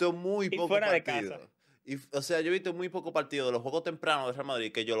 yo he visto muy Y pocos fuera de casa. partidos. Y, o sea, yo he visto muy pocos partidos de los juegos tempranos del Real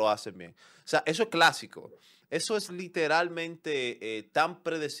Madrid que ellos lo hacen bien. O sea, eso es clásico. Eso es literalmente tan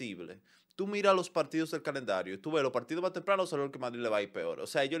predecible. Tú miras los partidos del calendario, tú ves los partidos más tempranos, solo el que Madrid le va a ir peor. O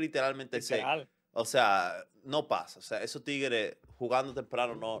sea, ellos literalmente sé. Literal. O sea, no pasa. O sea, esos tigres jugando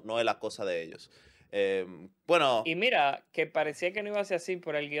temprano no es la cosa de ellos. Bueno, Y mira, que parecía que no iba a ser así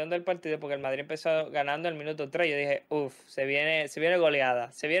por el guión del partido, porque el Madrid empezó ganando el minuto 3. Yo dije, uff, se viene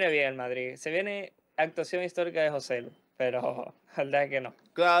goleada, se viene bien el Madrid, se viene actuación histórica de José Lu. Pero la verdad es que no.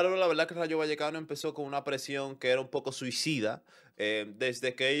 claro, la verdad que el Rayo Vallecano empezó con una presión que era un poco suicida.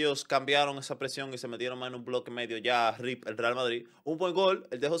 Desde que ellos cambiaron esa presión y se metieron más en un bloque medio, ya RIP el Real Madrid. Un buen gol,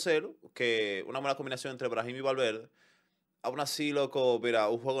 el de Joselu, que una buena combinación entre Brahim y Valverde. Aún así, loco, mira,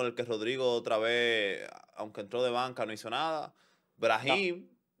 un juego en el que Rodrigo otra vez, aunque entró de banca, no hizo nada. No, Brahim,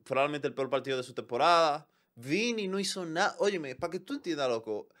 probablemente el peor partido de su temporada. Vini no hizo nada. Óyeme, para que tú entiendas,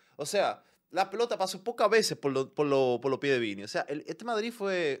 loco. O sea, la pelota pasó pocas veces por los pies de Vini. O sea, este Madrid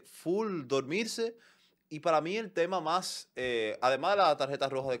fue full dormirse. Y para mí el tema más, además de la tarjeta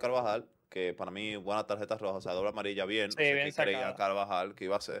roja de Carvajal, que para mí buena tarjeta roja, o sea, doble amarilla bien, sí, no sé bien qué creía sacada. Carvajal que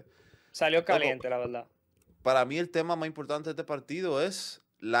iba a hacer. Salió Loco, caliente, la verdad. para mí el tema más importante de este partido es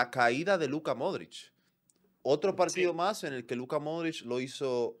la caída de Luka Modric. Otro partido Sí, más en el que Luka Modric lo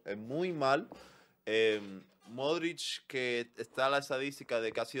hizo muy mal. Eh, Modric, que está en la estadística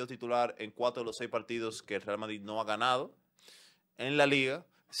de que ha sido titular en 4 de los 6 partidos que el Real Madrid no ha ganado en la liga,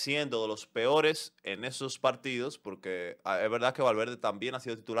 siendo de los peores en esos partidos, porque es verdad que Valverde también ha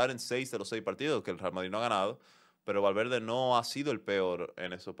sido titular en 6 de los 6 partidos que el Real Madrid no ha ganado, pero Valverde no ha sido el peor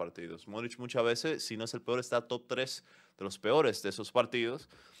en esos partidos. Modric muchas veces, si no es el peor, está top 3 de los peores de esos partidos.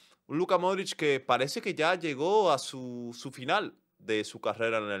 Un Luka Modric que parece que ya llegó a su final de su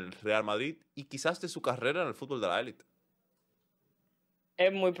carrera en el Real Madrid y quizás de su carrera en el fútbol de la élite.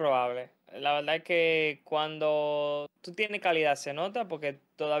 es muy probable. La verdad es que cuando tú tienes calidad se nota, porque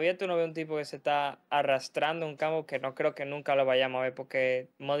todavía tú no ves un tipo que se está arrastrando un campo que no creo que nunca lo vayamos a ver, porque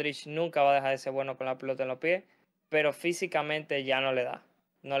Modric nunca va a dejar de ser bueno con la pelota en los pies, pero físicamente ya no le da.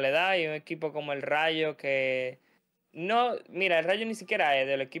 No le da, y un equipo como el Rayo que no, mira, el Rayo ni siquiera es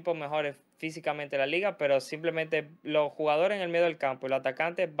de los equipos mejores físicamente de la liga, pero simplemente los jugadores en el medio del campo y los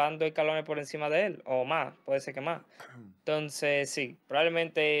atacantes van 2 escalones por encima de él, o más, puede ser que más. Entonces, sí,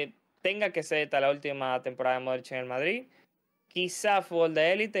 probablemente tenga que ser esta la última temporada de Modric en el Madrid. Quizá fútbol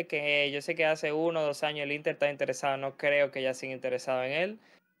de élite, que yo sé que hace 1 o 2 años el Inter está interesado, no creo que ya siga interesado en él.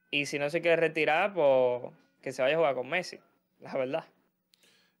 Y si no se quiere retirar, pues que se vaya a jugar con Messi, la verdad.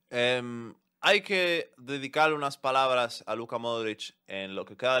 Hay que dedicarle unas palabras a Luka Modric en lo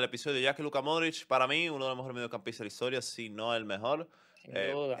que queda del episodio, ya que Luka Modric, para mí, uno de los mejores mediocampistas de la historia, si no el mejor. Sin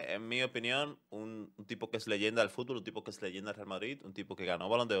duda. En mi opinión, un tipo que es leyenda del fútbol, un tipo que es leyenda del Real Madrid, un tipo que ganó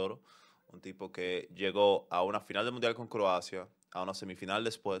Balón de Oro, un tipo que llegó a una final del Mundial con Croacia, a una semifinal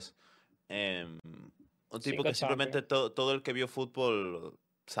después. Un tipo Cinco que simplemente Champions. todo el que vio fútbol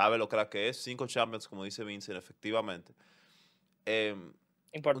sabe lo crack que es. 5 Champions, como dice Vincent, efectivamente. Em, un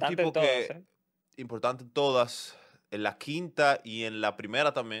Importante en tipo todas, que, ¿eh? importante en todas, en la quinta y en la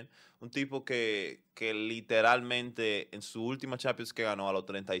primera también. Un tipo que literalmente en su última Champions que ganó a los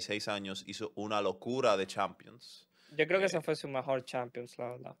 36 años hizo una locura de Champions. Yo creo que esa Eh, fue su mejor Champions, la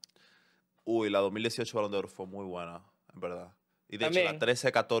verdad. la 2018 Balón de Oro fue muy buena, en verdad. Y de hecho la También,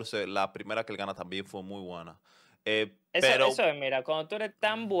 13-14, la primera que él gana también fue muy buena. eso Pero es, mira, cuando tú eres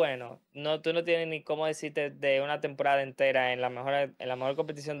tan bueno, tú no tienes ni cómo decirte de una temporada entera en la mejor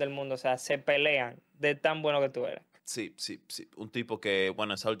competición del mundo. O sea, se pelean de tan bueno que tú eres. sí, sí, sí. Un tipo que,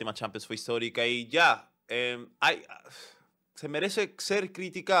 bueno, esa última Champions fue histórica y ya. ¿Se merece ser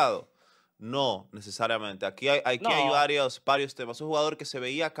criticado? No, necesariamente. Aquí hay No, varios temas. Un jugador que se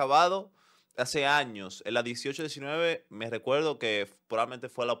veía acabado hace años. En la 18-19 me recuerdo que probablemente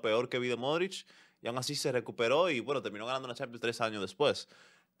fue lo peor que vi de Modric y aún así se recuperó y, bueno, terminó ganando una Champions 3 años después.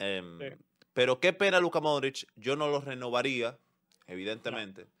 sí, Pero qué pena Luka Modric. Yo no lo renovaría, no.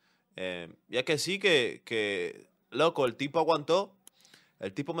 evidentemente. Ya que sí loco, el tipo aguantó,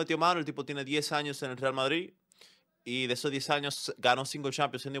 el tipo metió mano, el tipo tiene 10 años en el Real Madrid y de esos 10 años ganó 5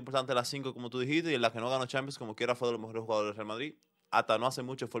 Champions, siendo importante las 5 como tú dijiste, y en las que no ganó Champions como quiera fue de los mejores jugadores del Real Madrid. Hasta no hace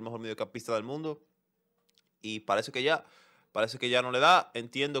mucho fue el mejor mediocampista del mundo y parece que ya no le da.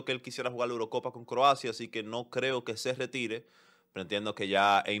 Entiendo que él quisiera jugar la Eurocopa con Croacia, así que no creo que se retire, pero entiendo que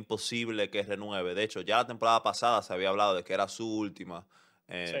ya es imposible que renueve. De hecho, ya la temporada pasada se había hablado de que era su última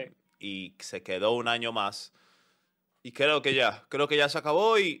Sí, y se quedó un año más. Y creo que ya se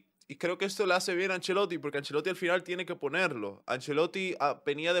acabó y creo que esto le hace bien a Ancelotti, porque Ancelotti al final tiene que ponerlo. Ancelotti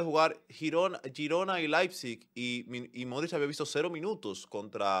venía de jugar Girona y Leipzig y Modric había visto 0 minutos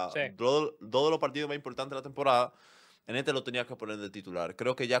contra sí. todos los partidos más importantes de la temporada. En este lo tenía que poner de titular.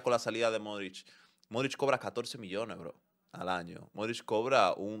 Creo que ya con la salida de Modric, Modric cobra 14 millones, bro, al año. Modric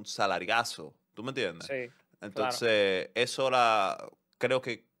cobra un salariazo, ¿tú me entiendes? Sí, claro. Entonces, creo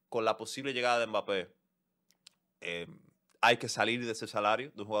que con la posible llegada de Mbappé, eh, hay que salir de ese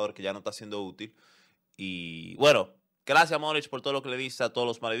salario de un jugador que ya no está siendo útil. Y bueno, gracias, Modric, por todo lo que le diste a todos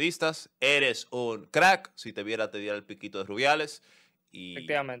los madridistas. Eres un crack. Si te viera, te diera el piquito de Rubiales. Y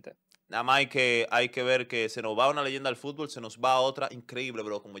Efectivamente. nada más hay que ver que se nos va una leyenda del fútbol, se nos va otra increíble,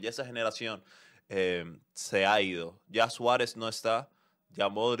 bro. Como ya esa generación se ha ido. Ya Suárez no está, ya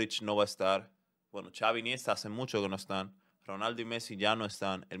Modric no va a estar. Bueno, Xavi y Iniesta hace mucho que no están. Ronaldo y Messi ya no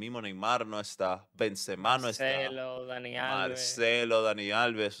están. El mismo Neymar no está. Benzema no está. Marcelo, Dani Alves. Marcelo, Dani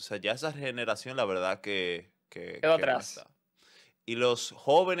Alves. O sea, ya esa generación, la verdad Quedó que no atrás. está. Y los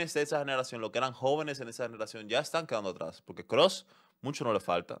jóvenes de esa generación, los que eran jóvenes en esa generación, ya están quedando atrás. Porque Cross, mucho no le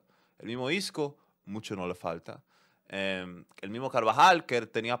falta. El mismo Isco, mucho no le falta. El mismo Carvajal, que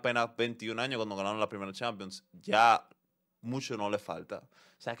tenía apenas 21 años cuando ganaron la primera Champions, ya mucho no le falta.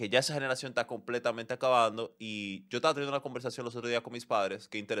 O sea que ya esa generación está completamente acabando. Y yo estaba teniendo una conversación los otros días con mis padres,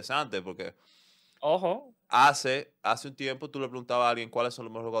 que interesante, porque Ojo, hace un tiempo tú le preguntabas a alguien cuáles son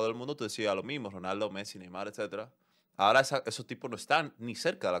los mejores jugadores del mundo, te decía lo mismo, Ronaldo, Messi, Neymar, etcétera. Ahora esos tipos no están ni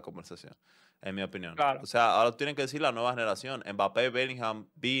cerca de la conversación, en mi opinión. O claro. sea, ahora tienen que decir la nueva generación. Mbappé, Bellingham,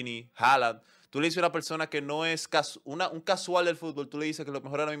 Vini, Haaland. Tú le dices a una persona que no es un casual del fútbol, tú le dices que los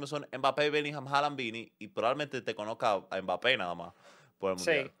mejores ahora mismo son Mbappé, Bellingham, Haaland, Vini, y probablemente te conozca a Mbappé nada más por el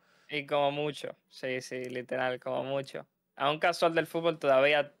Mundial. Sí, y como mucho. Sí, sí, literal, como mucho. A un casual del fútbol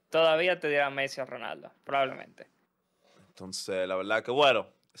todavía te dirá Messi o Ronaldo, probablemente. Entonces, la verdad que bueno,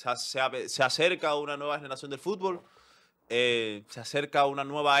 se acerca una nueva generación del fútbol. Se acerca una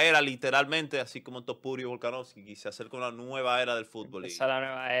nueva era, literalmente, así como Topurio y Volkanovski, se acerca una nueva era del fútbol Empezó y la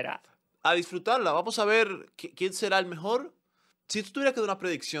nueva era. a disfrutarla. Vamos a ver quién será el mejor. Si tú tuvieras que dar una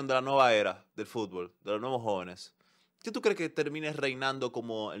predicción de la nueva era del fútbol, de los nuevos jóvenes, ¿qué tú crees que termine reinando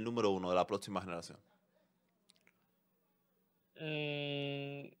como el número uno de la próxima generación?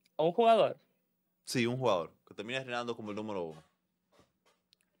 Un jugador Sí, un jugador que termine reinando como el número uno.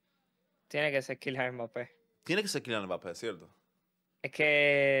 tiene que ser Kylian Mbappé. Tiene que ser Kylian Mbappé, ¿cierto? Es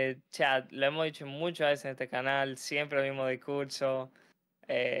que, chat, lo hemos dicho muchas veces en este canal, siempre el mismo discurso.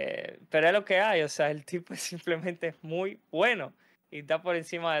 Pero es lo que hay, o sea, el tipo es simplemente muy bueno y está por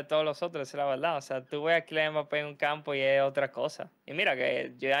encima de todos los otros, esa es la verdad. O sea, tú ves a Kylian Mbappé en un campo y es otra cosa. Y mira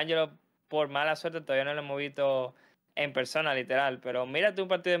que yo y Angelo, por mala suerte, todavía no lo hemos visto en persona, literal. Pero mírate un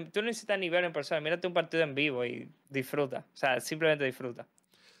partido, tú no necesitas ni verlo en persona, mírate un partido en vivo y disfruta. O sea, simplemente disfruta.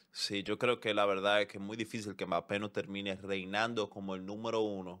 Sí, yo creo que la verdad es que es muy difícil que Mbappé no termine reinando como el número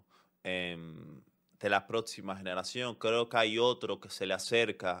uno de la próxima generación. Creo que hay otro que se le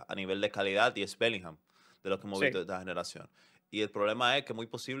acerca a nivel de calidad y es Bellingham, de lo que hemos visto Sí. de esta generación. Y el problema es que es muy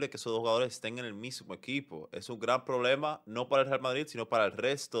posible que esos dos jugadores estén en el mismo equipo. Es un gran problema, no para el Real Madrid, sino para el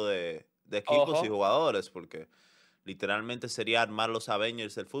resto de equipos y Ojo, jugadores, porque literalmente sería armar los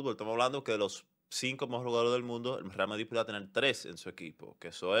Avengers del fútbol. Estamos hablando que de los 5 mejores jugadores del mundo, el Real Madrid podría tener 3 en su equipo, que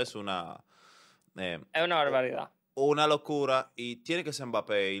eso es Es una barbaridad. una locura y tiene que ser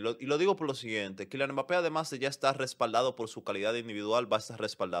Mbappé. Y lo digo por lo siguiente, Kylian Mbappé además de ya estar respaldado por su calidad individual, va a estar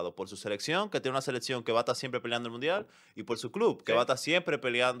respaldado por su selección, que tiene una selección que va a estar siempre peleando el Mundial, y por su club, que va a Sí. estar siempre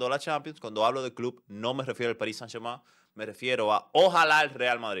peleando la Champions. Cuando hablo de club, no me refiero al Paris Saint-Germain, me refiero a ojalá el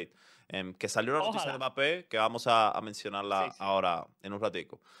Real Madrid. Que salió una noticia de Ojalá. Mbappé, que vamos a mencionarla Sí, sí. ahora en un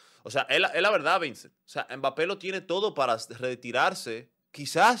ratico. O sea, es la verdad, Vincent. O sea, Mbappé lo tiene todo para retirarse,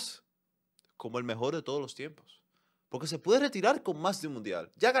 quizás como el mejor de todos los tiempos. Porque se puede retirar con más de un mundial.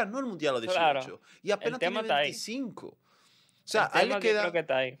 Ya ganó el mundial a Claro. 18 y El apenas tiene tema está ahí. 25. O sea, El tema yo creo que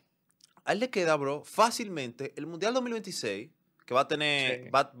está ahí. a él le queda, bro, fácilmente el mundial 2026, que Sí. va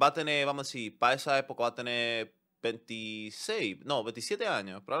a tener, vamos a decir, para esa época va a tener 26, no, 27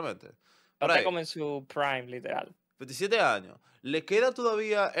 años, probablemente. Va a Por estar ahí. como en su prime, literal. 27 años. Le queda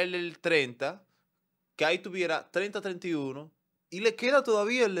todavía el 30, que ahí tuviera 30-31. Y le queda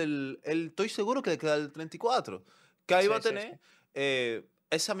todavía estoy seguro que le queda el 34. Que ahí va a Sí, sí, sí. tener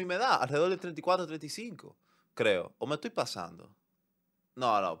esa misma edad, alrededor del 34-35, creo. ¿O me estoy pasando? No,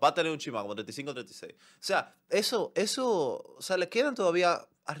 va a tener un chima como 35-36. O sea, o sea, le quedan todavía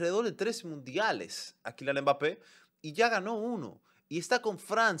alrededor de 3 mundiales a Kylian Mbappé y ya ganó uno. Y está con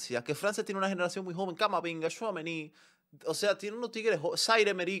Francia, que Francia tiene una generación muy joven. Camavinga, Tchouaméni. O sea, tiene unos tigres.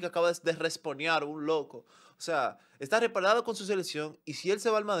 Zaire Emery que acaba de responear, un loco. O sea, está respaldado con su selección. Y si él se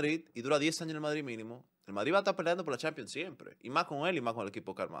va al Madrid y dura 10 años en el Madrid mínimo, el Madrid va a estar peleando por la Champions siempre. Y más con él y más con el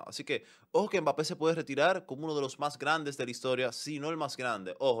equipo calmado. Así que, ojo que Mbappé se puede retirar como uno de los más grandes de la historia, si no el más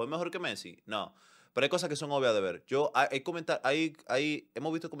grande. Ojo, ¿es mejor que Messi? No. Pero hay cosas que son obvias de ver.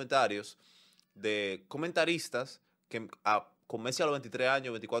 Hemos visto comentarios de comentaristas que con Messi a los 23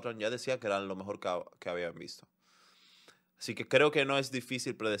 años, 24 años, ya decía que eran lo mejor que habían visto. Así que creo que no es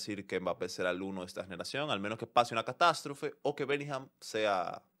difícil predecir que Mbappé será el uno de esta generación, al menos que pase una catástrofe o que Bellingham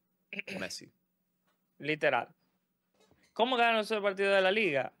sea Messi. Literal. ¿Cómo ganó el partido de la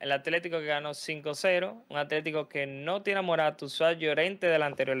liga? El Atlético que ganó 5-0. Un Atlético que no tiene a Morata. Usó Llorente del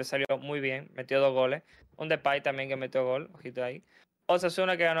anterior. Le salió muy bien. Metió 2 goles. Un Depay también que metió gol. Ojito ahí.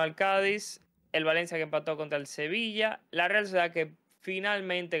 Osasuna que ganó al Cádiz. El Valencia que empató contra el Sevilla. La Real Sociedad que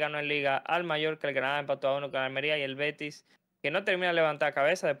finalmente ganó en liga al Mallorca. El Granada empató a 1 con Almería. Y el Betis que no termina de levantar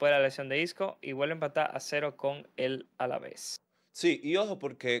cabeza después de la lesión de Isco. Y vuelve a empatar a 0 con el Alavés. Sí, y ojo,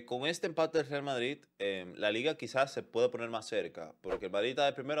 porque con este empate del Real Madrid, la liga quizás se puede poner más cerca, porque el Madrid está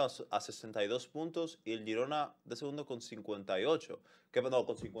de primero a 62 puntos y el Girona de segundo con 58, no,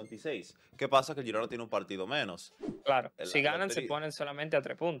 con 56. ¿Qué pasa? Que el Girona tiene un partido menos. Claro. Si Lo ganan se tri- ponen solamente a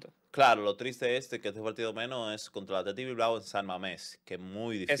 3 puntos. claro, lo triste es que este partido menos es contra el Athletic Bilbao en San Mamés, que es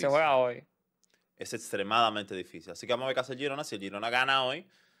muy Que se difícil. juega hoy. Es extremadamente difícil. Así que vamos a ver qué hace el Girona. Si el Girona gana hoy,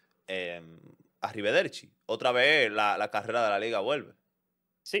 eh, arrivederci. Otra vez la carrera de la liga vuelve.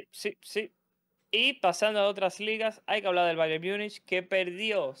 Sí, sí, sí. Y pasando a otras ligas, hay que hablar del Bayern Múnich, que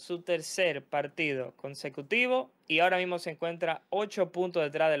perdió su tercer partido consecutivo y ahora mismo se encuentra 8 puntos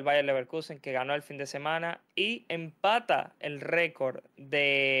detrás del Bayer Leverkusen, que ganó el fin de semana y empata el récord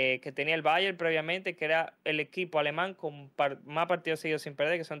que tenía el Bayern previamente, que era el equipo alemán con más partidos seguidos sin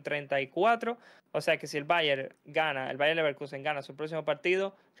perder, que son 34. O sea que si el Bayern gana, el Bayer Leverkusen gana su próximo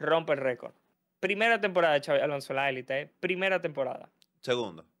partido, rompe el récord. Primera temporada de Xabi Alonso, la élite, ¿eh? Primera temporada.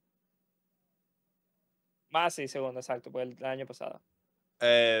 Segundo. Más sí, segundo, exacto, pues el año pasado.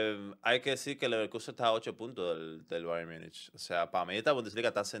 Hay que decir que el Leverkusen está a 8 puntos del Bayern Múnich. O sea, para mí esta Bundesliga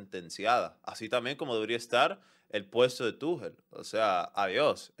está sentenciada. Así también como debería estar el puesto de Tuchel. O sea,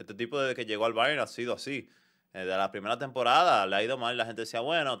 adiós. Este tipo desde que llegó al Bayern ha sido así. De la primera temporada le ha ido mal y la gente decía,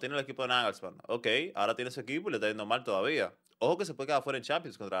 bueno, tiene el equipo de Nagelsmann. Ok, ahora tiene ese equipo y le está yendo mal todavía. Ojo que se puede quedar fuera en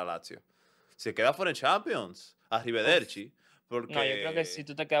Champions contra la Lazio. Si se queda fuera en Champions, Uf. arrivederci. No, yo creo que si Porque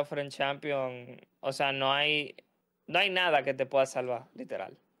tú te quedas fuera en Champions, o sea, no hay nada que te pueda salvar,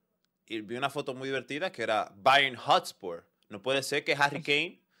 literal. y vi una foto muy divertida que era Bayern Hotspur. No puede ser que Harry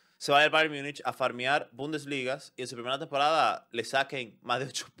Kane se vaya al Bayern Múnich a farmear Bundesligas y en su primera temporada le saquen más de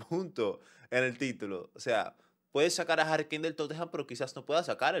 8 puntos en el título. O sea, puedes sacar a Harry Kane del Tottenham, pero quizás no pueda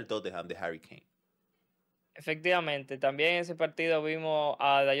sacar el Tottenham de Harry Kane. Efectivamente, también en ese partido vimos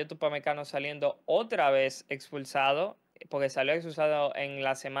a Dayot Upamecano saliendo otra vez expulsado, porque salió expulsado en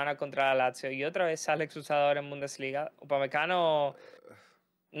la semana contra la Lazio y otra vez sale expulsado ahora en Bundesliga. Upamecano,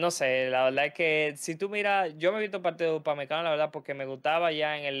 no sé, la verdad es que si tú miras, yo me he visto partido de Upamecano, la verdad, porque me gustaba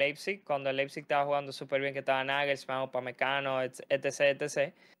ya en el Leipzig, cuando el Leipzig estaba jugando súper bien, que estaba Nagelsmann, Upamecano, etc,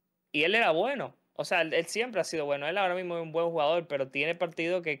 etc. Y él era bueno, o sea, él siempre ha sido bueno, él ahora mismo es un buen jugador, pero tiene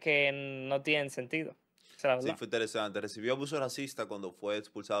partidos que no tienen sentido. Esa es la Sí, verdad. fue interesante. Recibió abuso racista cuando fue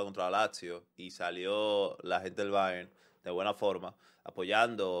expulsado contra la Lazio y salió la gente del Bayern de buena forma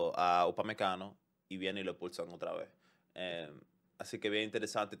apoyando a Upamecano y viene y lo expulsan otra vez. Eh, Así que bien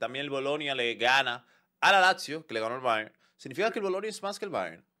interesante. También el Bolonia le gana a la Lazio, que le ganó al Bayern. ¿Significa que el Bolonia es más que el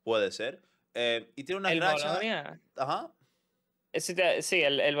Bayern? Puede ser. Y tiene una El racha. Bolonia, Ajá. sí,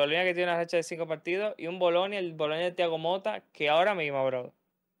 el Bolonia que tiene una racha de 5 partidos y un Bolonia, el Bolonia de Thiago Motta, que ahora mismo, bro,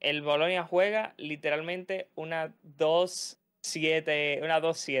 el Bolonia juega literalmente una 2-7, una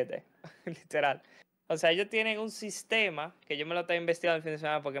 2-7, literal. O sea, ellos tienen un sistema que yo me lo estaba investigando el fin de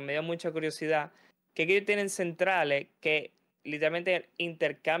semana porque me dio mucha curiosidad, que ellos tienen centrales que literalmente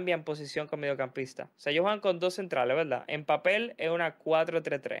intercambian posición con mediocampista. O sea, ellos juegan con dos centrales, ¿verdad? En papel es una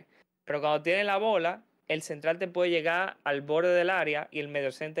 4-3-3, pero cuando tienen la bola el central te puede llegar al borde del área y el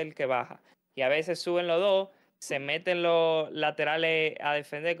mediocentro es el que baja. Y a veces suben los dos, se meten los laterales a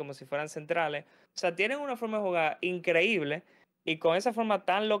defender como si fueran centrales. O sea, tienen una forma de jugar increíble y con esa forma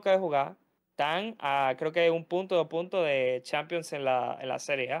tan loca de jugar, tan a creo que un punto o punto de Champions en la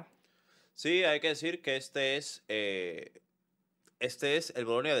Serie A. Sí, hay que decir que este es el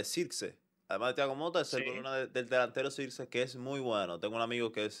Bolonia de Sirkse. Además de Thiago Motta, es el Sí. Bolonia del delantero Sirkse, que es muy bueno. Tengo un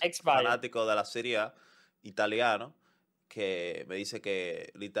amigo que es Ex-Bayern. fanático de la Serie A italiano, que me dice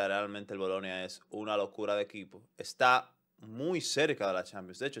que literalmente el Bolonia es una locura de equipo. Está muy cerca de la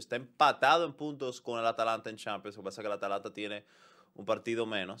Champions. De hecho, está empatado en puntos con el Atalanta en Champions. Lo que pasa es que el Atalanta tiene un partido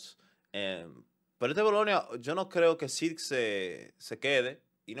menos. Eh, pero este Bolonia, yo no creo que Sirkse se quede.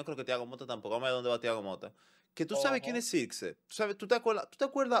 Y no creo que Thiago Motta tampoco. Vamos a ver dónde va Thiago Motta. Que tú sabes quién Ojo. es Sirkse. ¿Tú sabes, tú te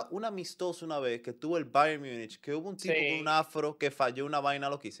acuerdas un amistoso una vez que tuvo el Bayern Múnich, que hubo un tipo con un Sí, afro que falló una vaina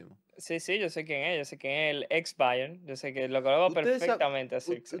loquísimo? sí, yo sé quién es, yo sé quién es el ex-Bayern, yo sé que lo conozco ¿Ustedes se, perfectamente a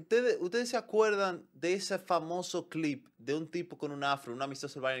Sirkse. ustedes se acuerdan de ese famoso clip de un tipo con un afro, un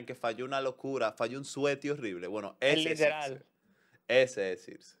amistoso del Bayern que falló una locura, falló un suete horrible? Bueno, El ese es Sirkse. literal. Ese es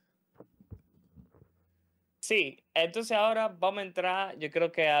Sirkse. Sí, entonces ahora vamos a entrar, yo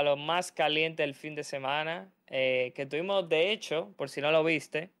creo que a lo más caliente del fin de semana, que tuvimos, de hecho, por si no lo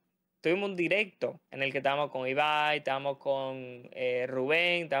viste, tuvimos un directo en el que estábamos con Ibai, estábamos con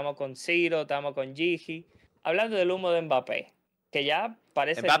Rubén, estábamos con Ciro, estábamos con Gigi, hablando del humo de Mbappé, que ya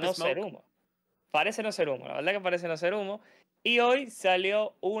parece Mbappé no ser Smoke. humo, parece no ser humo, la verdad que parece no ser humo, y hoy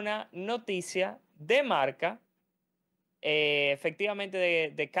salió una noticia de marca efectivamente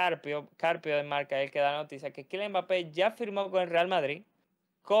de Carpio de marca, el que da la noticia, que Kylian Mbappé ya firmó con el Real Madrid,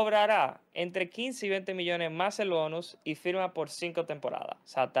 cobrará entre 15 y 20 millones más el bonus y firma por 5 temporadas, o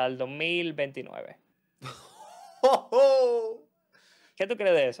sea, hasta el 2029. ¡Oh, oh! ¿Qué tú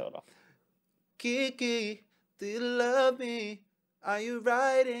crees de eso, bro? Kiki, do you love me? Are you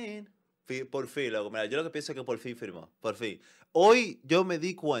riding? Por fin, loco. Mira, yo lo que pienso es que por fin firmó. Por fin. Hoy yo me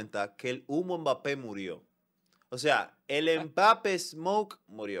di cuenta que el humo Mbappé murió. O sea, el Mbappé Smoke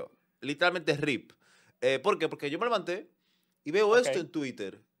murió. Literalmente RIP. ¿Por qué? Porque yo me levanté y veo esto Ok. en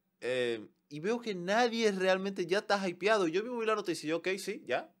Twitter. Y veo que nadie realmente ya está hypeado. Yo vi la noticia y yo, ok, sí,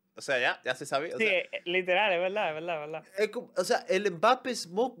 ya. O sea, ya se sabe. O Sí, sea, literal, es verdad, es verdad, es verdad. o sea, el Mbappé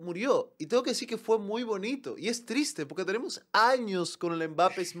Smoke murió. Y tengo que decir que fue muy bonito. Y es triste porque tenemos años con el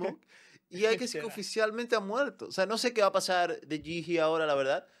Mbappé Smoke. Y hay que decir que Literal. oficialmente ha muerto. O sea, no sé qué va a pasar de Gigi ahora, la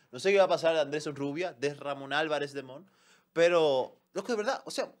verdad. No sé qué va a pasar de Andrés Rubia, de Ramón Álvarez de Mon. Pero, lo que de verdad,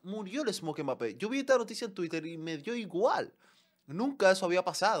 o sea, murió el Smoke Mbappé. Yo vi esta noticia en Twitter y me dio igual. Nunca eso había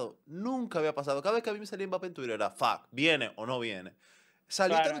pasado. Nunca había pasado. Cada vez que a mí me salía Mbappé en Twitter era, fuck, ¿viene o no viene?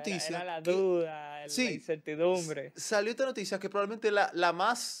 Salió esta Claro, era noticia la que duda, la sí, incertidumbre. salió esta noticia que probablemente la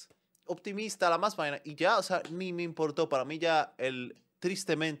más optimista, la más vaina, y ya, o sea, ni me importó. Para mí ya,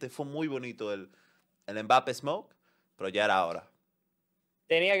 tristemente, fue muy bonito el Mbappé Smoke, pero ya era hora.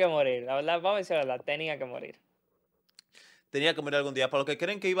 Tenía que morir, la verdad, vamos a decir la verdad, tenía que morir. Tenía que morir algún día. Para los que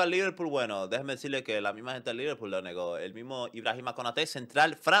creen que iba al Liverpool, bueno, déjenme decirle que la misma gente del Liverpool lo negó. El mismo Ibrahima Konaté,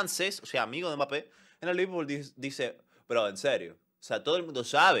 central francés, o sea, amigo de Mbappé, en el Liverpool dice, pero en serio, o sea, todo el mundo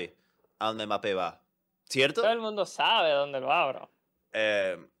sabe a dónde Mbappé va, Todo ¿cierto? el mundo sabe dónde lo abro.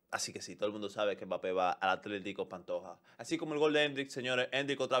 Así que sí, todo el mundo sabe que Mbappé va al Atlético Pantoja. Así como el gol de Hendrick, señores.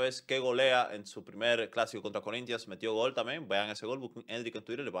 Hendrick otra vez que golea en su primer clásico contra Corinthians. Metió gol también. Vean ese gol, busquen Hendrick en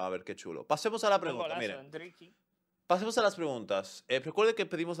Twitter y le van a ver qué chulo. Pasemos a la Un pregunta, golazo de miren. Enrique. Pasemos a las preguntas. Recuerden que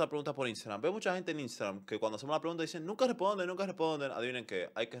pedimos la pregunta por Instagram. Veo mucha gente en Instagram que cuando hacemos la pregunta dicen, nunca responden, nunca responden. Adivinen que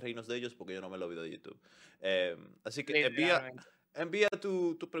hay que reírnos de ellos porque yo no me lo vi de YouTube. Así que Literalmente. envía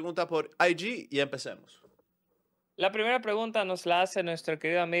tu pregunta por IG y empecemos. La primera pregunta nos la hace nuestro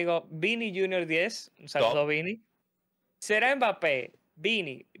querido amigo Vini Junior 10. Un saludo, Top. Vini. ¿Será Mbappé,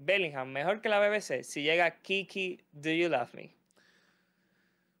 Vini, Bellingham mejor que la BBC si llega Kiki, Do You Love Me?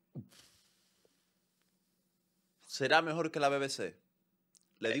 será mejor que la BBC.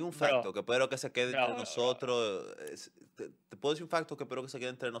 Le digo un Bro, facto que espero que se quede entre bro, bro. nosotros. Te puedo decir un facto que espero que se quede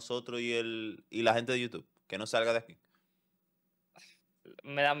entre nosotros y la gente de YouTube. Que no salga de aquí.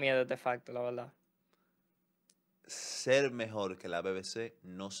 Me da miedo este facto, la verdad. Ser mejor que la BBC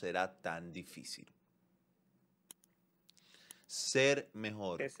no será tan difícil. Ser ¿Qué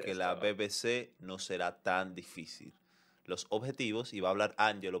mejor es que la esto? BBC no será tan difícil. Los objetivos, y va a hablar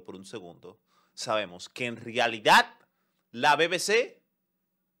Angelo por un segundo, sabemos que en realidad la BBC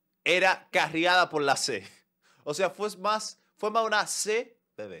era carriada por la C. O sea, fue más una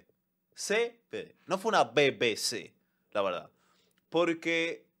CBB. CBB. No fue una BBC, la verdad.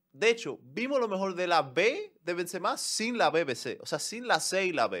 Porque, de hecho, vimos lo mejor de la B de Benzema sin la BBC. O sea, sin la C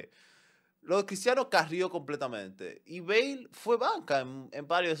y la B. Lo de Cristiano carrió completamente. Y Bale fue banca en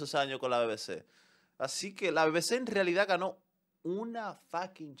varios de esos años con la BBC. Así que la BBC en realidad ganó una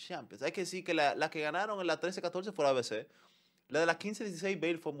fucking Champions. Hay que decir que la que ganaron en la 13-14 fue la BBC. La de la 15-16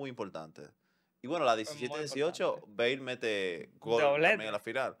 Bale fue muy importante. Y bueno, la Fue muy 17-18 importante. Bale mete gol también en la Doblete.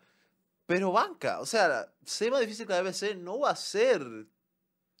 final. Pero banca, o sea, ser más difícil que la BBC no va a ser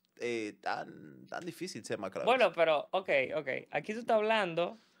tan difícil ser más que la BBC. Bueno, pero, ok. Aquí tú estás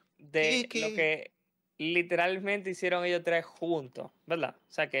hablando de lo Que que literalmente hicieron ellos tres juntos, ¿verdad?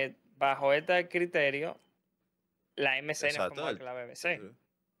 O sea que bajo este criterio, la MCN fue exacto. mejor que la BBC.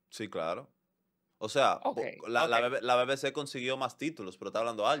 Sí, claro. O sea, Ok, la, ok. la BBC consiguió más títulos, pero está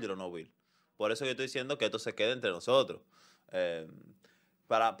hablando Angelo, no Will. Por eso yo estoy diciendo que esto se quede entre nosotros. Eh,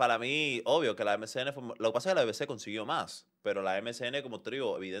 para mí, obvio que la MCN fue. Lo que pasa es que la BBC consiguió más, pero la MCN como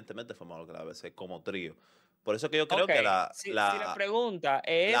trío, evidentemente, fue mejor que la BBC como trío. Por eso que yo creo Ok, que si la pregunta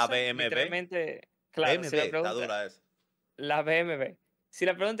es la esa, BMB, literalmente, claro, si BMB, la está pregunta, dura esa. la BMB, si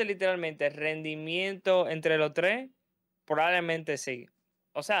la pregunta es literalmente rendimiento entre los tres, probablemente sí.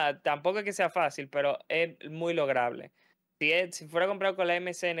 O sea, tampoco es que sea fácil, pero es muy lograble. Si fuera a comprar con la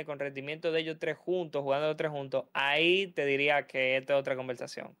MCN con rendimiento de ellos tres juntos, jugando los tres juntos, ahí te diría que esta es otra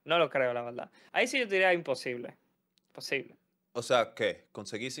conversación. No lo creo, la verdad. Ahí sí yo te diría imposible. Posible. O sea, ¿qué?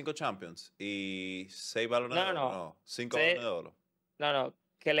 Conseguí 5 Champions y 6 Balones de No, no, Oro. no. No, 5 Balones de Se- Oro. no.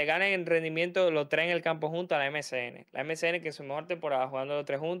 Que le ganen en rendimiento los tres en el campo juntos a la MCN. La MCN que en su mejor temporada jugando los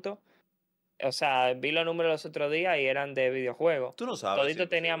tres juntos. O sea, vi los números los otros días y eran de videojuegos. Tú no sabes si es Todito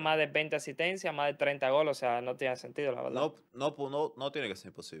tenían imposible. más de 20 asistencias, más de 30 goles. O sea, no tiene sentido, la verdad. No, no, no tiene que ser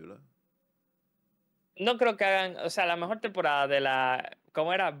imposible. No creo que hagan, o sea, la mejor temporada de la,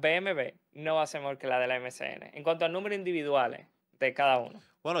 ¿cómo era? BMB, no va a ser mejor que la de la MCN. En cuanto a números individuales de cada uno.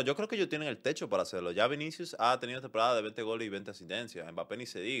 Bueno, yo creo que ellos tienen el techo para hacerlo. Ya Vinicius ha tenido temporada de 20 goles y 20 asistencias. Mbappé ni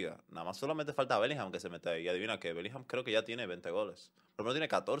se diga. Nada más solamente falta Bellingham que se mete ahí. Y adivina que Bellingham creo que ya tiene 20 goles. Por lo menos tiene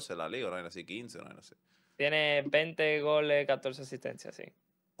 14 en la liga, no hay así, 15, no hay así. Tiene 20 goles, 14 asistencias, sí.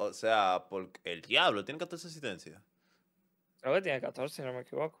 O sea, por el diablo, tiene 14 asistencias. Creo que tiene 14, si no me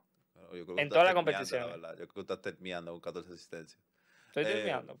equivoco. Bueno, yo creo que En tú todas estás las terminando, la competiciones. verdad. Yo creo que tú estás terminando con 14 asistencias. Estoy Eh,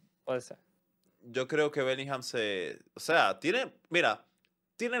 terminando, puede ser. yo creo que Bellingham se. O sea, tiene. Mira,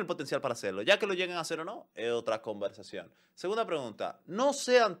 tienen el potencial para hacerlo. Ya que lo lleguen a hacer o no, es otra conversación. Segunda pregunta. No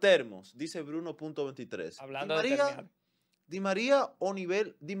sean termos, dice Bruno.23. Hablando de terminar. Di María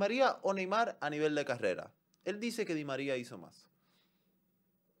o Neymar a nivel de carrera. Él dice que Di María hizo más.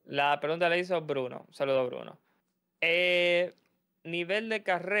 La pregunta la hizo Bruno. Saludos, Bruno. Nivel de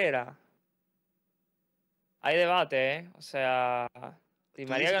carrera. Hay debate, ¿eh? O sea, Di Tú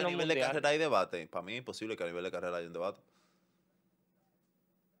María dices que a ganó un nivel de mundial. carrera hay debate. Para mí es imposible que a nivel de carrera haya un debate.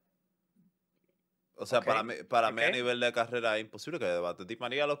 O sea, Ok, para mí a ok. nivel de carrera es imposible que haya debate. Di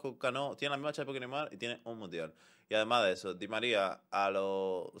María lo que ganó, tiene la misma Champions que Neymar y tiene un mundial. Y además de eso, Di María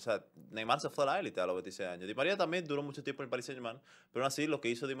o sea, Neymar se fue a la élite a los 26 años. Di María también duró mucho tiempo en el Paris Saint-Germain, pero aún así lo que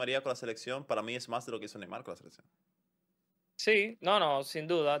hizo Di María con la selección para mí es más de lo que hizo Neymar con la selección. Sí, no, sin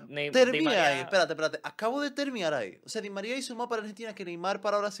duda. Di Termina ahí, María, espérate. Acabo de terminar ahí. O sea, Di María hizo más para Argentina que Neymar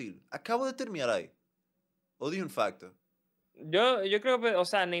para Brasil. Acabo de terminar ahí. O di un facto. yo creo que, o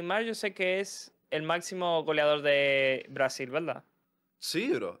sea, Neymar yo sé que es el máximo goleador de Brasil, ¿verdad? Sí,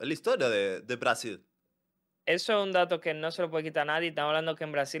 bro. Es la historia de Brasil. Eso es un dato que no se lo puede quitar a nadie. Estamos hablando que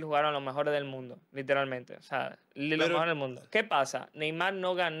en Brasil jugaron los mejores del mundo, literalmente. O sea, los Pero mejores del mundo. ¿Qué pasa? Neymar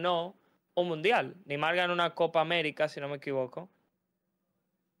no ganó un mundial. Neymar ganó una Copa América, si no me equivoco.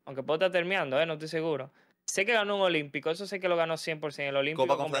 Aunque puedo estar terminando, no estoy seguro. Sé que ganó un olímpico, eso sé que lo ganó 100%. El Copa olímpico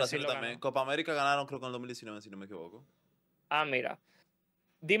con Brasil Confederaciones lo también. ganó. Copa América ganaron creo que en el 2019, si no me equivoco. Ah, mira.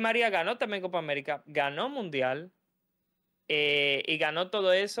 Di María ganó también Copa América, ganó Mundial y ganó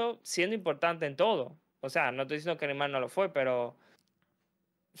todo eso siendo importante en todo. O sea, no estoy diciendo que Neymar no lo fue, pero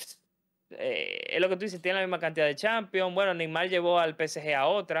es lo que tú dices, tiene la misma cantidad de Champions. Bueno, Neymar llevó al PSG a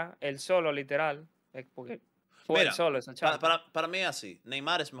otra, él solo, literal. Porque Fue él Mira, solo esa Champions. para mí es así.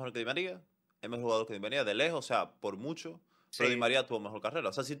 Neymar es mejor que Di María. Es mejor jugador que Di María de lejos, o sea, por mucho. Pero Di Sí. María tuvo mejor carrera.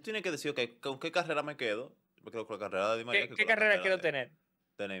 O sea, si tú tienes que decir, ok, ¿con qué carrera me quedo? Yo me quedo con la carrera de Di María ¿Qué, que qué con la carrera carrera quiero tener?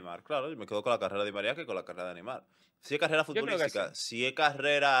 de Neymar. Claro, yo me quedo con la carrera de Di María que con la carrera de Neymar. Si es carrera Yo creo que futbolística, sí. si es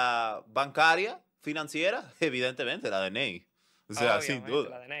carrera bancaria, financiera, evidentemente la de Ney. O sea, sin Obviamente, duda.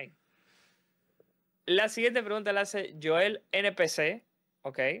 la de Ney. La siguiente pregunta la hace Joel NPC.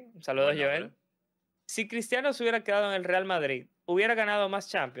 Ok, saludos Buen nombre. Joel. Si Cristiano se hubiera quedado en el Real Madrid, ¿hubiera ganado más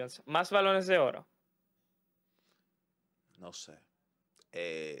Champions, más balones de oro? No sé.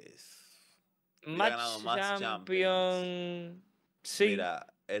 Eh, Hubiera ganado Más más Champions. Champions. Sí,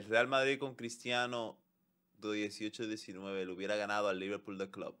 Mira, el Real Madrid con Cristiano de 18-19 le hubiera ganado al Liverpool de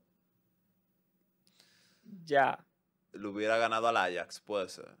Club. ya. Le hubiera ganado al Ajax, puede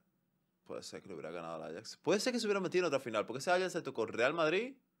ser. Puede ser que le hubiera ganado al Ajax. Puede ser que se hubiera metido en otra final, porque ese Ajax le tocó Real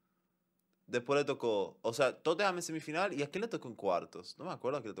Madrid, después le tocó, o sea, Tottenham en semifinal, y a quién le tocó en cuartos. No me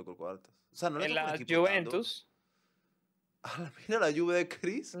acuerdo a quién le tocó en cuartos. O sea, no le En tocó un la equipo tan duro. Juventus, Mira la Juve de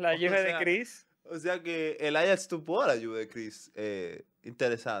Chris. la Juve de Chris. O sea que el Ajax tuvo a la Juve de Chris.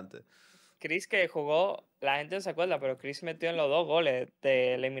 Interesante. Chris que jugó, la gente no se acuerda, pero Chris metió en los 2 goles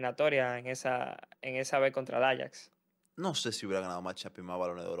de eliminatoria en esa vez contra el Ajax. No sé si hubiera ganado más Champions, más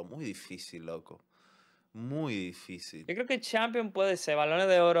Balones de Oro. Muy difícil, loco. Muy difícil. Yo creo que Champion puede ser, balones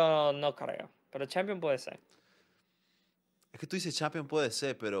de oro no creo, pero Champion puede ser. Es que tú dices Champions puede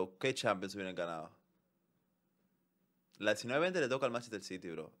ser, pero ¿qué Champions hubieran ganado? La 19-20 le toca al Manchester City,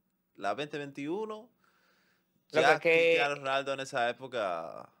 bro. La 20-21, Lo que, ya que Cristiano Ronaldo en esa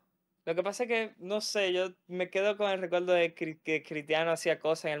época. Lo que pasa es que, no sé, yo me quedo con el recuerdo de que Cristiano hacía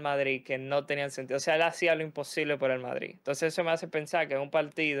cosas en el Madrid que no tenían sentido. O sea, él hacía lo imposible por el Madrid. Entonces eso me hace pensar que en un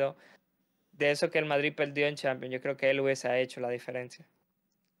partido de eso que el Madrid perdió en Champions, yo creo que él hubiese hecho la diferencia.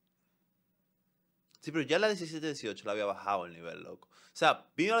 Sí, pero ya la 17-18 le había bajado el nivel, loco. O sea,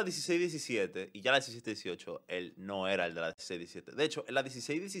 vino la 16-17 y ya la 17-18 él no era el de la 16-17. De hecho, en la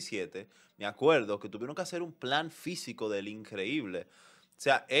 16-17 me acuerdo que tuvieron que hacer un plan físico del increíble. O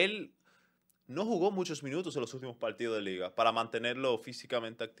sea, él no jugó muchos minutos en los últimos partidos de liga para mantenerlo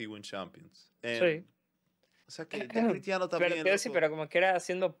físicamente activo en Champions. Sí. O sea que ya Cristiano Pero también, quiero decir, loco. pero como que era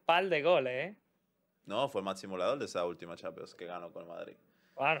haciendo par de goles, ¿eh? No, fue el máximo goleador de esa última Champions que ganó con el Madrid.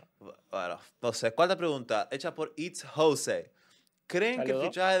 Bueno, Bueno, no sé. Cuarta pregunta, hecha por It's Jose. ¿Creen que el saludos.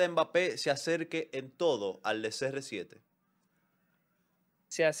 fichaje de Mbappé se acerque en todo al de CR7?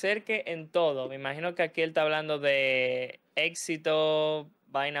 Se acerque en todo. Me imagino que aquí él está hablando de éxito,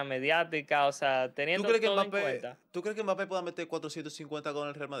 vaina mediática, o sea, ¿Tú teniendo crees que todo en Mbappé, cuenta. ¿tú crees que Mbappé pueda meter 450 con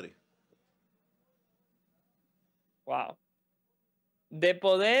el Real Madrid? Wow. De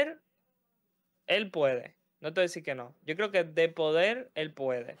poder, él puede. No te voy a decir que no. Yo creo que de poder, él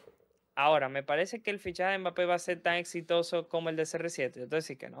puede. Ahora, me parece que el fichaje de Mbappé va a ser tan exitoso como el de CR7. Yo te voy a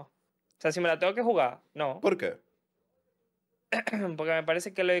decir que no. O sea, si me la tengo que jugar, no. ¿Por qué? Porque me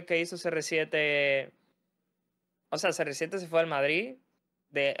parece que lo que hizo CR7. O sea, CR7 se fue al Madrid.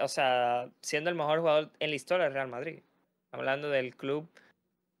 O sea, siendo el mejor jugador en la historia del Real Madrid. Hablando del club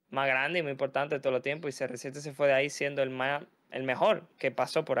más grande y muy importante de todo el tiempo. Y CR7 se fue de ahí siendo el mejor que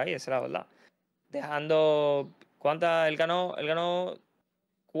pasó por ahí, esa es la verdad. Dejando. ¿Cuántas? Él ganó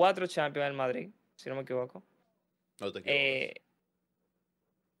 4 Champions en Madrid, si no me equivoco. No te equivocas. Eh,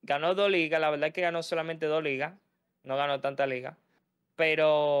 ganó 2 ligas, la verdad es que ganó solamente 2 ligas, no ganó tanta liga.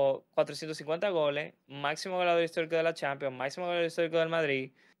 Pero 450 goles, máximo goleador histórico de la Champions, máximo goleador histórico del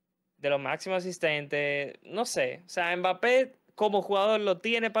Madrid, de los máximos asistentes, no sé. O sea, Mbappé como jugador lo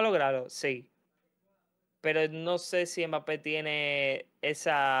tiene para lograrlo, sí. Pero no sé si Mbappé tiene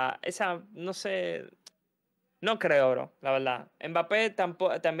no sé, no creo, bro, la verdad. Mbappé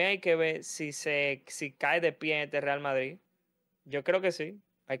también hay que ver si cae de pie en este Real Madrid. Yo creo que sí,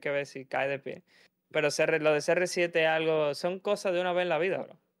 hay que ver si cae de pie. Pero lo de CR7 es algo, son cosas de una vez en la vida,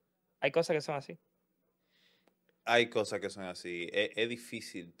 bro. Hay cosas que son así. Hay cosas que son así. Es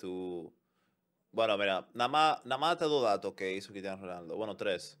difícil tú. Bueno, mira, nada más te doy datos que hizo Cristiano Ronaldo. Bueno,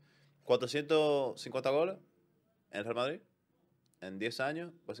 tres. 450 goles en el Real Madrid en 10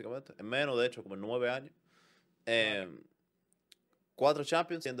 años, básicamente. En menos, de hecho, como en 9 años. Claro. Eh, 4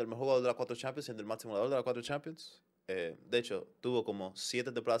 Champions, siendo el mejor jugador de las 4 Champions, siendo el máximo goleador de las 4 Champions. De hecho, tuvo como 7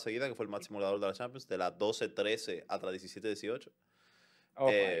 temporadas seguidas que fue el máximo goleador de las Champions, de las 12-13 hasta las 17-18. Oh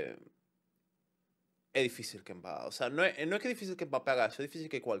my God. Eh, es difícil que Mbappé, o sea, no es que es difícil que Mbappé haga eso, es difícil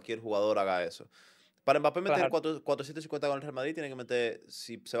que cualquier jugador haga eso. Para Mbappé meter Claro. 450 goles en el Real Madrid, tiene que meter,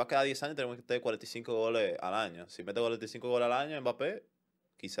 si se va a quedar 10 años, tiene que meter 45 goles al año. Si mete 45 goles al año, Mbappé,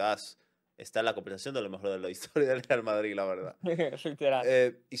 quizás está en la conversación de lo mejor de la historia del Real Madrid, la verdad.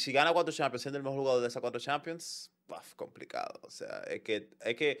 Literal. Y si gana 4 Champions, siendo el mejor jugador de esas 4 Champions, paf, complicado. O sea, es que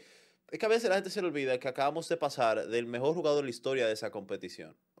a veces la gente se le olvida que acabamos de pasar del mejor jugador de la historia de esa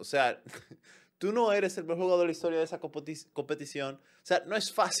competición. O sea, tú no eres el mejor jugador de la historia de esa competición. O sea, no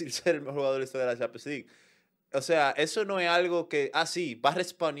es fácil ser el mejor jugador de la historia de la Champions League. O sea, eso no es algo que, sí, va a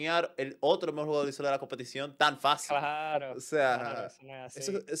respawnear el otro mejor jugador de la historia de la competición tan fácil. Claro, O claro, sea, eso no es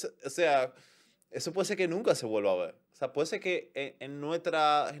eso, así. o sea, eso puede ser que nunca se vuelva a ver. O sea, puede ser que en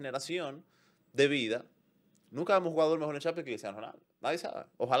nuestra generación de vida nunca hemos jugado el mejor en Champions que Cristiano Ronaldo. Nadie sabe.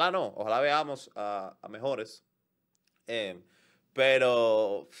 Ojalá no. Ojalá veamos a mejores. Eh,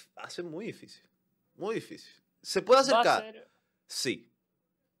 pero hace muy difícil. Muy difícil. ¿Se puede Va a acercar? ser. Sí.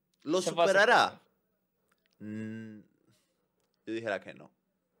 ¿Lo Se puede acercar, sí. superará? Yo dijera que no.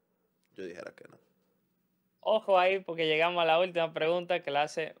 Yo dijera que no. Ojo ahí, porque llegamos a la última pregunta que la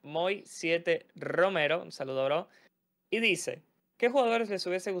hace Moy7 Romero. Un saludo, bro. Y dice: ¿qué jugadores les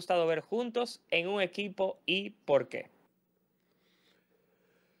hubiese gustado ver juntos en un equipo y por qué?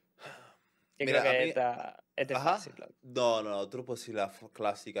 Yo creo Mira, a que mí. esta es fácil, Ajá. loco. No, tú puedes decir la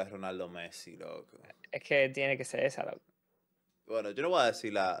clásica de Ronaldo Messi, loco. Es que tiene que ser esa, loco. Bueno, yo no voy a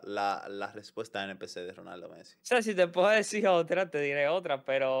decir la respuesta NPC de Ronaldo Messi. O sea, si te puedo decir otra, te diré otra,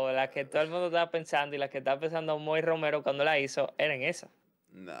 pero la que todo el mundo estaba pensando y la que estaba pensando Moy Romero cuando la hizo, eran esas.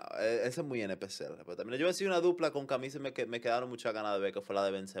 No, esa es muy NPC. Pero también yo voy a decir una dupla con camisa me quedaron muchas ganas de ver, que fue la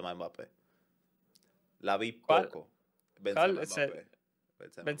de Benzema y Mbappé. La vi ¿Cuál? poco. ¿Cuál? Benzema y Mbappé.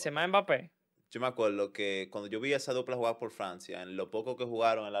 Benzema y Benzema Mbappé. Mbappé. Yo me acuerdo que cuando yo vi a esa dupla jugar por Francia, en lo poco que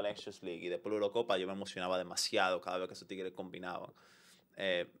jugaron en la Nations League y después la Eurocopa, yo me emocionaba demasiado cada vez que esos tigres combinaban.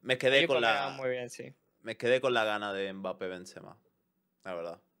 Me quedé Ellos con combinaban muy bien, sí. me quedé con la gana de Mbappé Benzema, la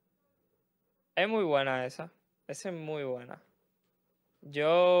verdad. Es muy buena esa. Esa es muy buena.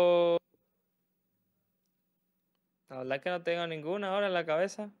 Yo, la verdad es que no tengo ninguna ahora en la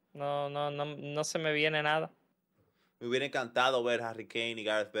cabeza. No se me viene nada. Me hubiera encantado ver a Harry Kane y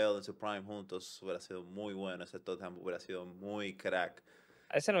Gareth Bale en su prime juntos. Hubiera sido muy bueno. Ese Tottenham hubiera sido muy crack.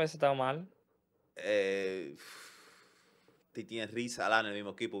 Ese no hubiese estado mal. Eh, Titi Henry Salah en el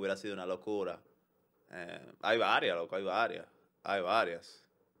mismo equipo hubiera sido una locura. Hay varias, loco, hay varias. Hay varias.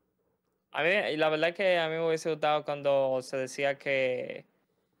 A mí, y la verdad es que a mí me hubiese gustado cuando se decía que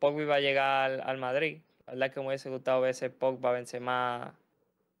Pogba iba a llegar al Madrid. La verdad es que me hubiese gustado ver ese Pogba Benzema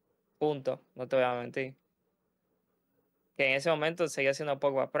juntos, no te voy a mentir. Que en ese momento seguía siendo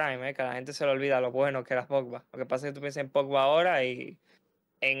Pogba Prime, que a la gente se le olvida lo bueno que era Pogba. Lo que pasa es que tú piensas en Pogba ahora y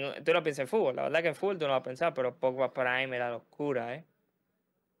tú no piensas en fútbol. La verdad que en fútbol tú no vas a pensar, pero Pogba Prime era locura, ¿eh?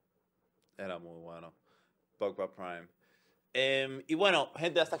 Era muy bueno. Pogba Prime. Y bueno,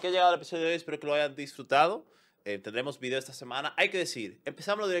 gente, hasta aquí ha llegado el episodio de hoy. Espero que lo hayan disfrutado. Tendremos video esta semana. Hay que decir,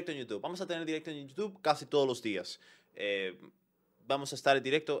 empezamos lo directo en YouTube. Vamos a tener directo en YouTube casi todos los días. Vamos a estar en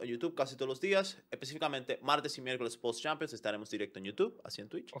directo en YouTube casi todos los días. Específicamente martes y miércoles post Champions estaremos directo en YouTube, así en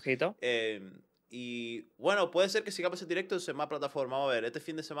Twitch. Ojito. Y bueno, puede ser que sigamos en directo en más plataformas. Vamos a ver, este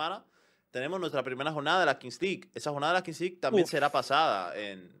fin de semana tenemos nuestra primera jornada de la Kings League. Esa jornada de la Kings League también será pasada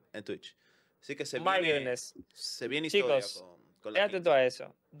en Twitch. Así que se viene historia Chicos, con la fíjate Kings. todo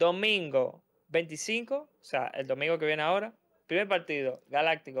eso. Domingo 25, o sea, el domingo que viene ahora, primer partido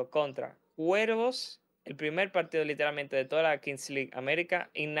Galáctico contra Cuervos. El primer partido literalmente de toda la Kings League América.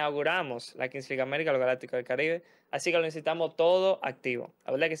 Inauguramos la Kings League América, los Galácticos del Caribe. Así que lo necesitamos todo activo.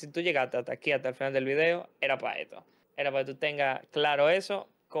 La verdad es que si tú llegaste hasta aquí, hasta el final del video, era para esto. Era para que tú tengas claro eso.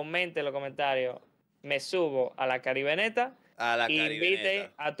 Comente en los comentarios, me subo a la Caribeneta. A la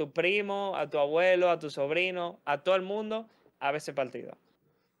Invite a tu primo, a tu abuelo, a tu sobrino, a todo el mundo a ver ese partido.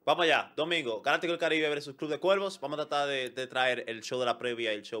 Vamos allá, domingo, Galáctico del Caribe versus Club de Cuervos. Vamos a tratar de traer el show de la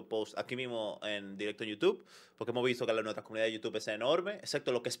previa y el show post aquí mismo en directo en YouTube, porque hemos visto que nuestra comunidad de YouTube es enorme,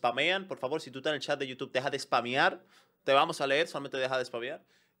 excepto los que spamean. Por favor, si tú estás en el chat de YouTube, deja de spamear. Te vamos a leer, solamente deja de spamear.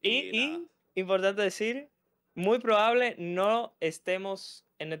 Y importante decir, muy probable no estemos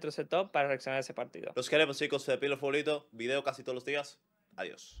en nuestro setup para reaccionar a ese partido. Los queremos, chicos. Se despide el favorito. Video casi todos los días.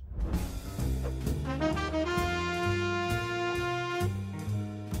 Adiós.